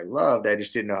 That's what I loved. I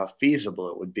just didn't know how feasible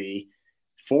it would be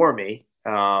for me.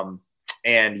 And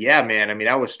yeah, man, I mean,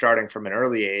 I was starting from an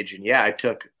early age, and yeah, I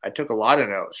took a lot of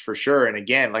no's for sure. And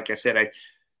again, like I said, I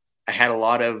had a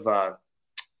lot of, I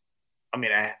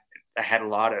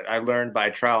learned by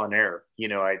trial and error.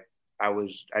 I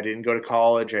didn't go to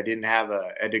college. I didn't have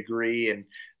a degree in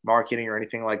marketing or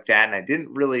anything like that. And I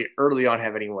didn't really early on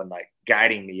have anyone like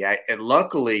guiding me. And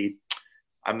luckily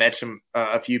I met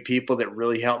a few people that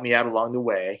really helped me out along the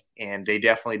way, and they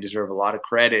definitely deserve a lot of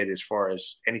credit as far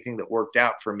as anything that worked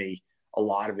out for me. A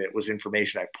lot of it was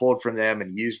information I pulled from them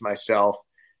and used myself.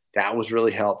 That was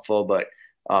really helpful. But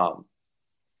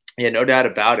yeah, no doubt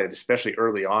about it, especially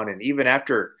early on. And even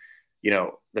after,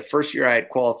 the first year I had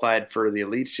qualified for the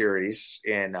Elite Series,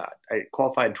 and I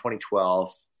qualified in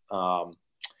 2012.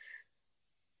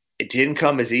 It didn't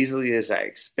come as easily as I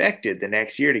expected the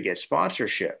next year to get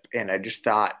sponsorship. And I just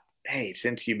thought, hey,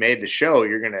 since you made the show,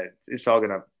 it's all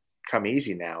going to come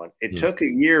easy now. And it took a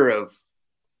year of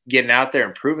getting out there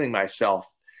and proving myself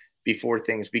before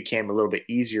things became a little bit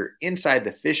easier inside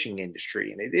the fishing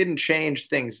industry. And it didn't change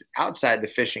things outside the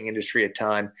fishing industry a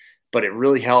ton, but it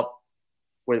really helped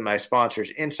with my sponsors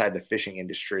inside the fishing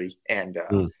industry. And,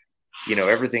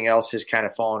 everything else has kind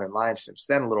of fallen in line since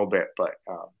then a little bit. But,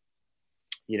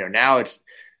 now it's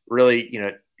really,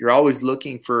 you're always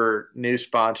looking for new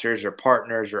sponsors or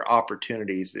partners or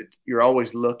opportunities. You're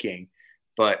always looking.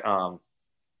 But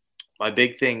my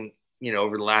big thing,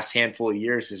 over the last handful of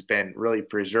years has been really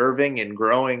preserving and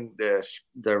growing the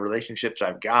relationships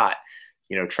I've got,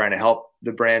 trying to help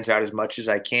the brands out as much as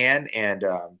I can. And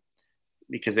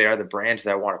because they are the brands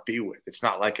that I want to be with. It's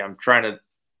not like I'm trying to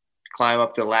climb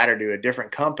up the ladder to a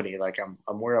different company. Like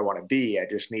I'm where I want to be. I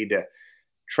just need to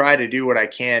try to do what I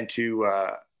can to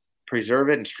preserve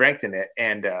it and strengthen it.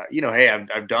 And, hey,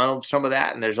 I've done some of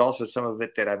that. And there's also some of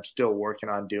it that I'm still working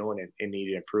on doing and need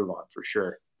to improve on for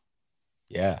sure.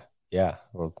 Yeah. Yeah.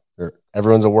 Well,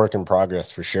 everyone's a work in progress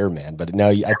for sure, man. But no,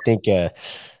 I think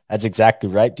that's exactly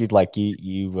right, dude. Like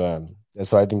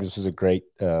that's why I think this was a great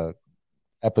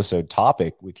episode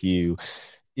topic with you,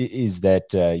 is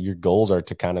that your goals are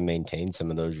to kind of maintain some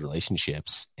of those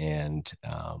relationships. And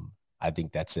I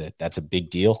think that's a big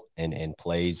deal and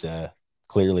plays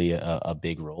clearly a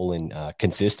big role in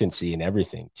consistency and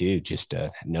everything too. Just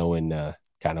knowing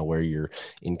kind of where your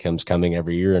income's coming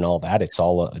every year and all that. It's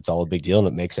all a big deal, and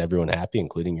it makes everyone happy,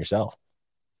 including yourself.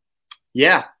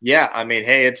 Yeah. I mean,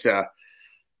 hey, it's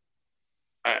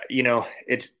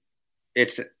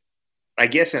it's I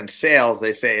guess in sales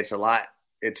they say it's a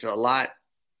lot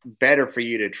better for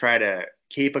you to try to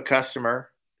keep a customer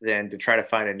than to try to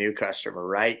find a new customer,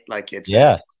 right? Like it's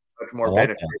yes, much more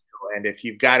beneficial. And if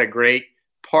you've got a great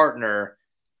partner,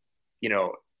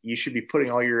 you should be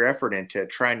putting all your effort into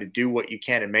trying to do what you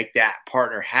can to make that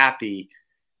partner happy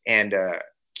and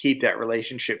keep that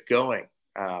relationship going,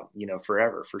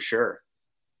 forever, for sure.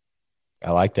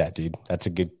 I like that, dude. That's a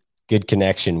good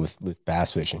connection with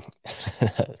bass fishing.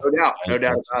 No doubt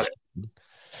about it.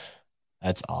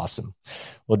 That's awesome.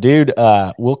 Well, dude,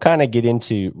 we'll kind of get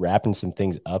into wrapping some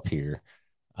things up here.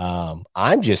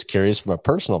 I'm just curious from a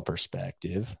personal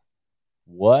perspective,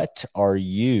 what are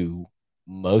you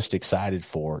most excited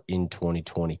for in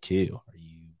 2022? Are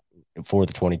you for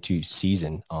the 22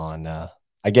 season on,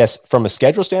 I guess from a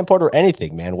schedule standpoint or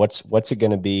anything, man, what's it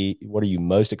going to be? What are you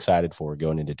most excited for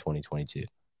going into 2022?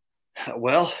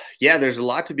 Well, yeah, there's a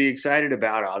lot to be excited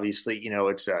about. Obviously,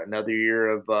 it's another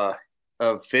year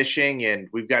of fishing, and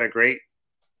we've got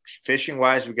fishing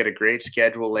wise, we've got a great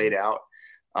schedule laid out.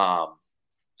 I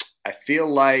feel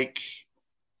like,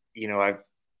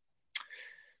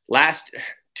 last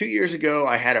 2 years ago,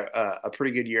 I had a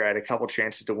pretty good year. I had a couple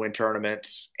chances to win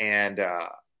tournaments and,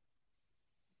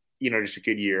 just a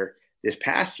good year. This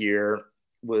past year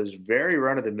was very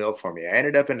run of the mill for me. I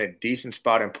ended up in a decent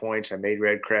spot in points. I made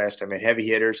Red Crest, I made heavy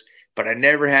hitters, but I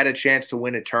never had a chance to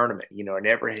win a tournament. I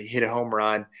never hit a home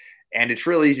run. And it's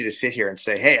real easy to sit here and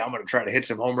say, hey, I'm going to try to hit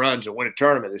some home runs and win a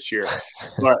tournament this year.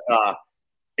 But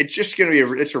it's just going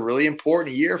to be it's a really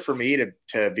important year for me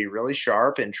to be really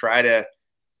sharp and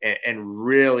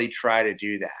really try to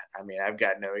do that. I mean, I've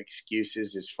got no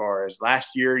excuses as far as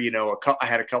last year. I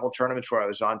had a couple tournaments where I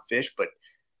was on fish, but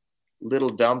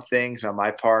little dumb things on my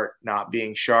part, not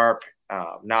being sharp,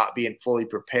 not being fully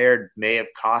prepared may have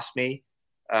cost me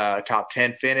a top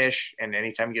 10 finish. And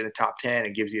anytime you get in the top 10,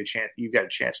 it gives you a chance. You've got a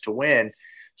chance to win.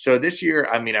 So this year,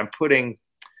 I mean, I'm putting,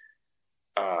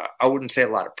 I wouldn't say a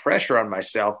lot of pressure on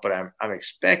myself, but I'm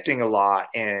expecting a lot.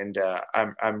 And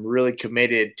I'm really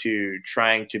committed to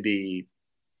trying to be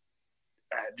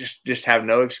just have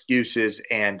no excuses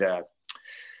and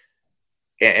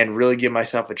really give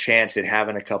myself a chance at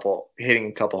hitting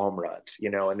a couple home runs,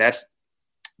 and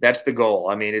that's the goal.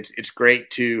 I mean, it's great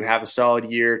to have a solid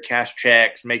year, cash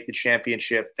checks, make the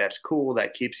championship. That's cool.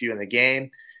 That keeps you in the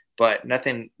game, but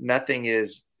nothing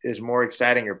is more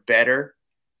exciting or better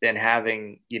than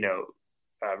having,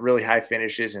 really high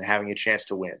finishes and having a chance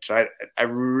to win. So I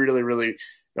really, really,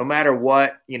 no matter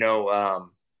what,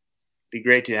 be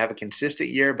great to have a consistent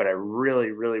year, but I really,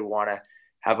 really want to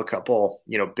have a couple,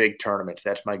 big tournaments.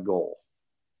 That's my goal.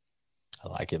 I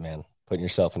like it, man. Putting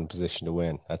yourself in a position to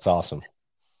win. That's awesome.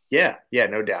 Yeah,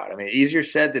 no doubt. I mean, easier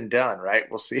said than done, right?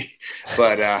 We'll see.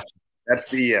 But that's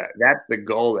the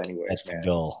goal anyways. That's the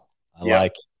goal. I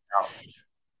like it.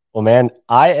 Well, man,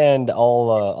 I end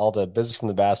all the Business from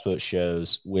the Bass Boat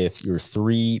shows with your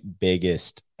three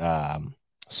biggest,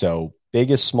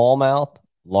 biggest smallmouth,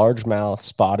 largemouth,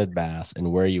 spotted bass,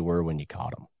 and where you were when you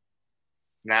caught them.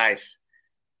 Nice.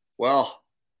 Well,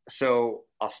 so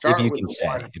I'll start if you can say,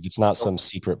 if it's not some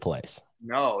secret place.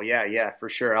 No, yeah, for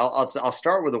sure. I'll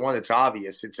start with the one that's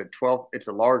obvious. It's a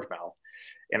largemouth,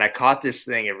 and I caught this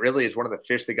thing. It really is one of the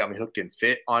fish that got me hooked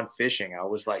on fishing. I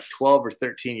was like 12 or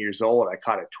 13 years old. I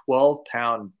caught a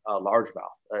 12-pound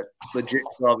largemouth, a legit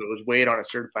 12. It was weighed on a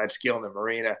certified scale in the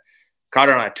marina. Caught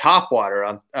it on a topwater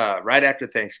on right after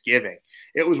Thanksgiving.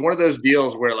 It was one of those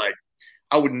deals where like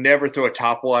I would never throw a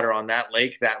topwater on that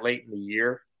lake that late in the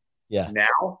year. Yeah.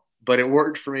 Now, but it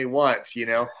worked for me once,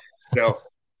 So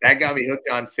that got me hooked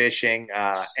on fishing.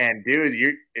 And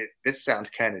dude, this sounds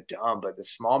kind of dumb, but the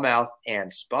smallmouth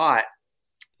and spot,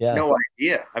 no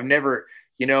idea. I've never,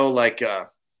 I'm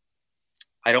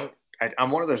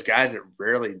one of those guys that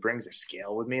rarely brings a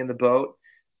scale with me in the boat.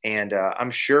 And I'm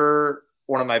sure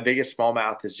one of my biggest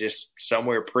smallmouth is just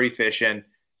somewhere pre-fishing.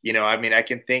 I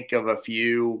can think of a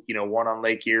few, one on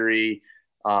Lake Erie.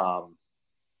 I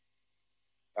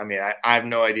have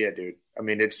no idea, dude. I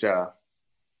mean, it's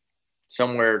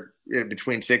somewhere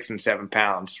between 6 and 7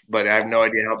 pounds, but I have no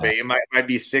idea how big. It might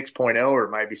be 6.0 or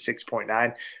it might be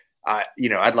 6.9.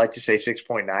 I'd like to say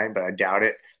 6.9, but I doubt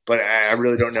it. But I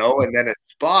really don't know. And then a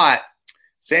spot,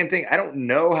 same thing. I don't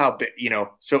know how big.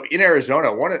 So in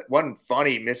Arizona, one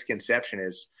funny misconception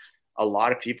is a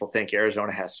lot of people think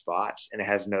Arizona has spots, and it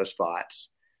has no spots.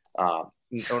 No,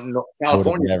 I would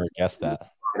have never guessed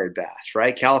that. Spotted bass,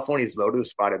 right? California is loaded with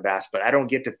spotted bass, but I don't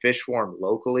get to fish for them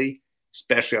locally,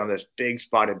 especially on those big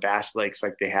spotted bass lakes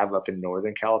like they have up in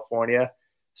Northern California.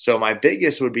 So my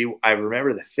biggest would be, I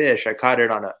remember the fish. I caught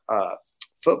it on a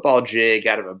football jig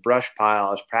out of a brush pile.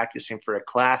 I was practicing for a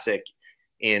classic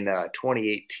in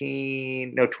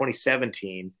 2018.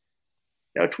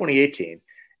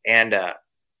 And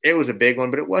it was a big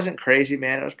one, but it wasn't crazy,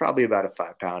 man. It was probably about a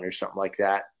 5-pounder, something like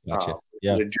that. Gotcha. It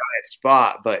was a giant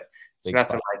spot, but it's Big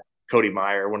nothing spot. like Cody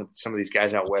Meyer, some of these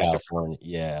guys out west. California.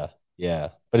 Yeah.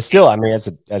 But it's still, I mean, as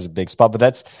a big spot. But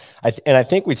that's, I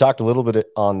think we talked a little bit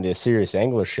on the Serious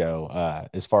Angler show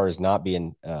as far as not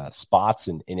being spots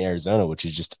in Arizona, which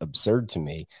is just absurd to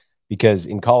me, because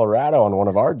in Colorado on one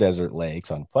of our desert lakes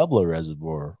on Pueblo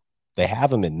Reservoir, they have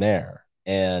them in there,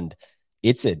 and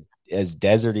it's as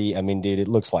deserty. I mean, dude, it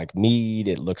looks like mead.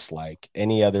 It looks like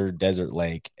any other desert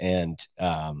lake, and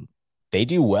they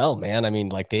do well, man. I mean,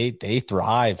 like they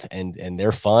thrive, and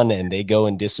they're fun, and they go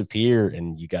and disappear,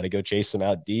 and you got to go chase them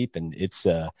out deep. And it's,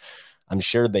 I'm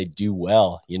sure they do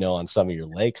well, on some of your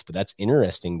lakes, but that's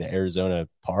interesting. The Arizona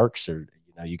parks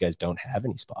you guys don't have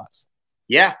any spots.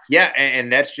 Yeah. And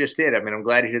that's just it. I mean, I'm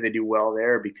glad to hear they do well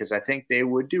there, because I think they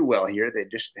would do well here. They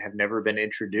just have never been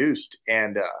introduced.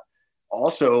 And,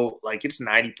 also, like, it's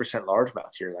 90%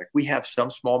 largemouth here. Like, we have some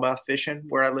smallmouth fishing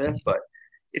where I live, but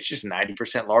it's just 90%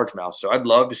 largemouth. So I'd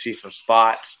love to see some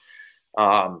spots.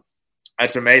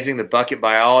 That's amazing. The bucket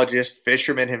biologists,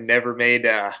 fishermen have never made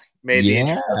the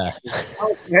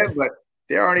but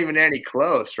there aren't even any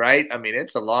close, right? I mean,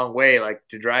 it's a long way, like,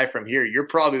 to drive from here. You're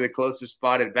probably the closest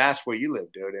spotted bass where you live,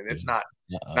 dude, and it's not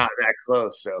that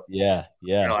close. So yeah.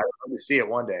 I'd love to see it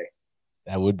one day.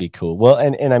 That would be cool. Well,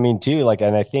 and I mean too, like,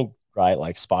 and I think, right,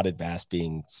 like spotted bass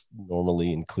being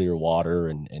normally in clear water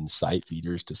and sight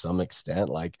feeders to some extent,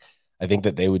 like I think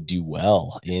that they would do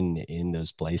well in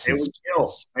those places. They would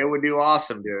kill. They would do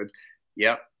awesome, dude.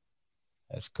 Yep.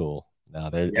 That's cool. No,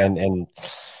 and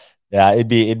yeah, it'd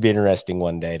be interesting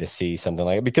one day to see something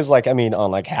like it, because, like, I mean, on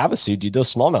like Havasu, dude,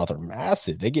 those smallmouth are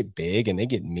massive. They get big and they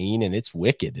get mean, and it's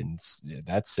wicked. And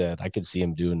that's I could see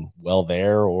them doing well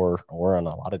there or on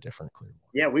a lot of different clear water.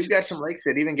 Yeah, we've got some lakes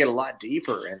that even get a lot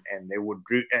deeper, and they would.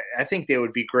 I think they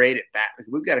would be great at that.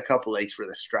 We've got a couple lakes where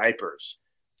the stripers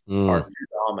are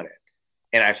dominant,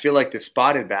 and I feel like the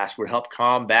spotted bass would help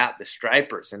combat the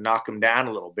stripers and knock them down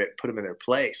a little bit, put them in their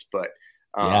place. But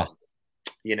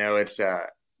it's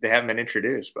they haven't been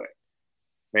introduced, but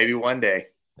maybe one day.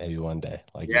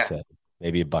 Like you said,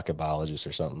 maybe a bucket biologist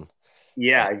or something.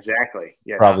 Yeah, exactly.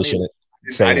 Yeah, probably shouldn't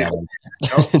say that.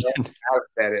 Nope, I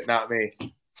said it, not me.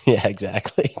 Yeah,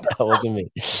 exactly. That wasn't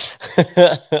me.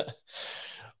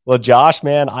 Well, Josh,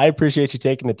 man, I appreciate you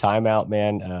taking the time out,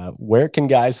 man. Where can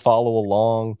guys follow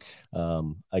along?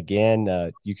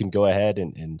 Again, you can go ahead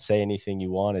and say anything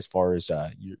you want as far as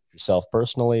yourself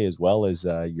personally, as well as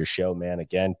your show, man.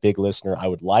 Again, big listener. I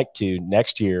would like to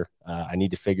next year. I need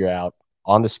to figure out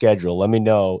on the schedule. Let me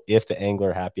know if the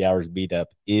Angler Happy Hours meetup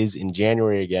is in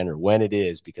January again, or when it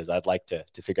is, because I'd like to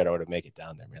figure out how to make it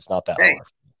down there, man. It's not that far.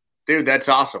 Dude, that's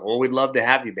awesome. Well, we'd love to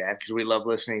have you, man, because we love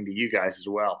listening to you guys as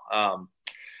well.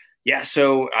 Yeah,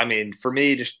 so, I mean, for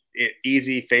me, just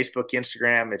easy Facebook,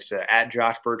 Instagram. It's at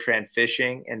Josh Bertrand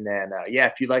Fishing. And then,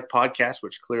 if you like podcasts,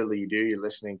 which clearly you do, you're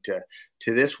listening to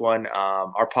this one.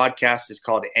 Our podcast is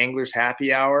called Anglers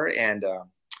Happy Hour. And,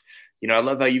 I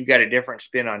love how you've got a different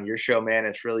spin on your show, man.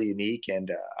 It's really unique.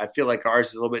 And I feel like ours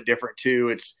is a little bit different,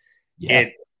 too.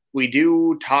 We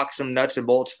do talk some nuts and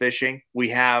bolts fishing. We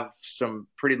have some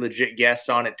pretty legit guests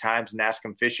on at times and ask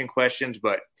them fishing questions,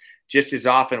 but just as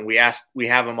often we have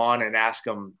them on and ask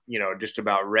them, just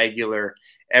about regular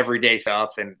everyday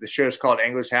stuff. And the show is called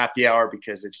Anglers Happy Hour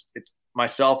because it's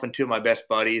myself and two of my best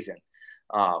buddies. And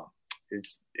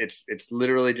it's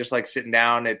literally just like sitting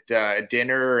down at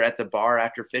dinner or at the bar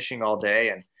after fishing all day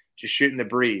and just shooting the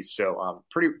breeze. So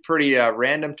pretty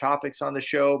random topics on the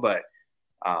show, but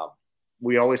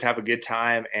we always have a good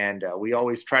time, and we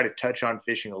always try to touch on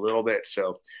fishing a little bit.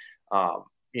 So,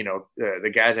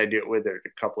 the guys I do it with, a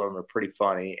couple of them are pretty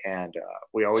funny, and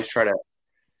we always try to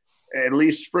at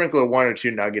least sprinkle one or two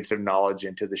nuggets of knowledge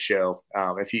into the show.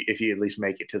 If you at least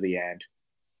make it to the end.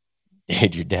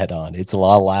 Dude, you're dead on. It's a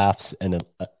lot of laughs and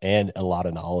a lot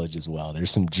of knowledge as well.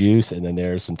 There's some juice, and then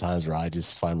there's some times where I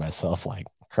just find myself like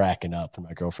cracking up, and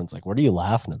my girlfriend's like, "What are you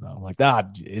laughing about?" I'm like,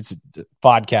 it's a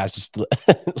podcast. Just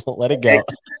let it go.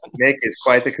 Nick is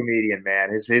quite the comedian, man.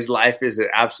 His life is an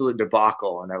absolute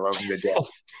debacle, and I love him to death.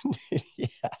 Yeah.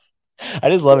 I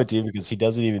just love it too because he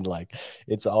doesn't even like.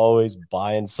 It's always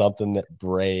buying something that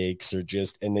breaks or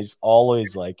just, and it's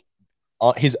always like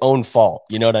his own fault.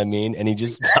 You know what I mean? And he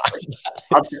just talks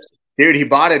about it. Dude, he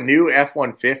bought a new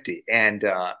F-150 and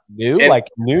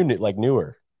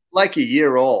newer, like a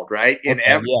year old, right? And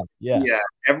yeah.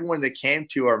 Everyone that came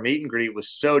to our meet and greet was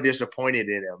so disappointed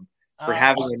in him for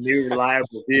having a new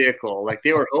reliable vehicle. Like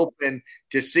they were hoping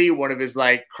to see one of his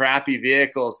like crappy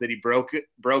vehicles that he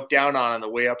broke down on the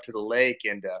way up to the lake.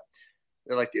 And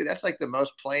they're like, dude, that's like the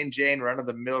most plain Jane run of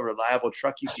the mill reliable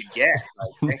truck you could get.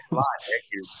 Like, thanks a lot. Thank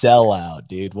you. Sellout,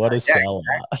 dude. What a sellout.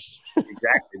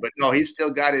 Exactly. But no, he's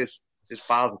still got his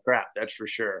piles of crap. That's for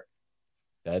sure.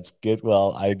 That's good.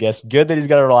 Well, I guess good that he's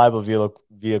got a reliable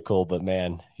vehicle, but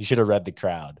man, he should have read the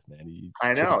crowd, man.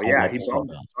 I know. Yeah. He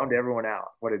bummed everyone out.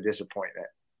 What a disappointment.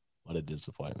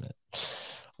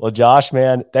 Well, Josh,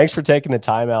 man, thanks for taking the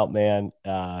time out, man,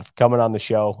 for coming on the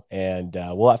show, and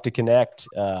we'll have to connect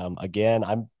again.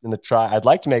 I'm going to try. I'd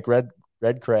like to make Red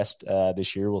Crest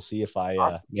this year. We'll see if I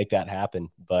make that happen,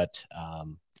 but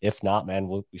if not, man,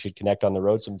 we should connect on the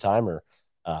road sometime, or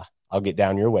I'll get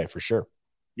down your way for sure.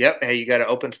 Yep. Hey, you got an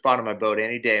open spot on my boat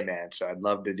any day, man. So I'd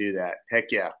love to do that.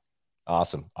 Heck yeah.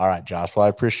 Awesome. All right, Josh. Well, I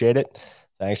appreciate it.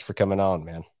 Thanks for coming on,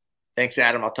 man. Thanks,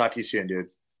 Adam. I'll talk to you soon, dude.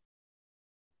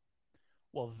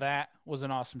 Well, that was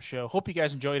an awesome show. Hope you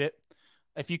guys enjoyed it.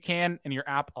 If you can and your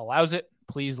app allows it,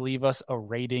 please leave us a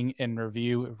rating and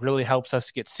review. It really helps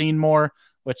us get seen more,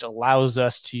 which allows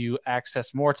us to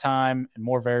access more time and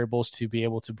more variables to be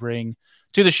able to bring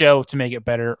to the show to make it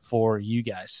better for you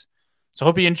guys. So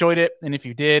hope you enjoyed it. And if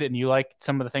you did, and you liked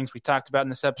some of the things we talked about in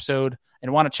this episode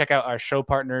and want to check out our show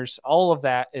partners, all of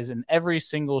that is in every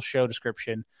single show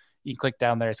description. You can click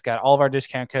down there. It's got all of our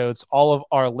discount codes, all of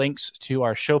our links to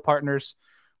our show partners,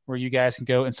 where you guys can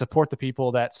go and support the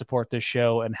people that support this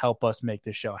show and help us make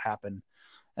this show happen.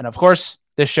 And of course,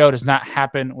 this show does not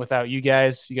happen without you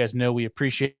guys. You guys know we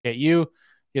appreciate you.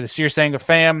 You're the Searsanger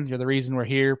fam. You're the reason we're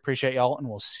here. Appreciate y'all, and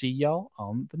we'll see y'all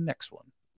on the next one.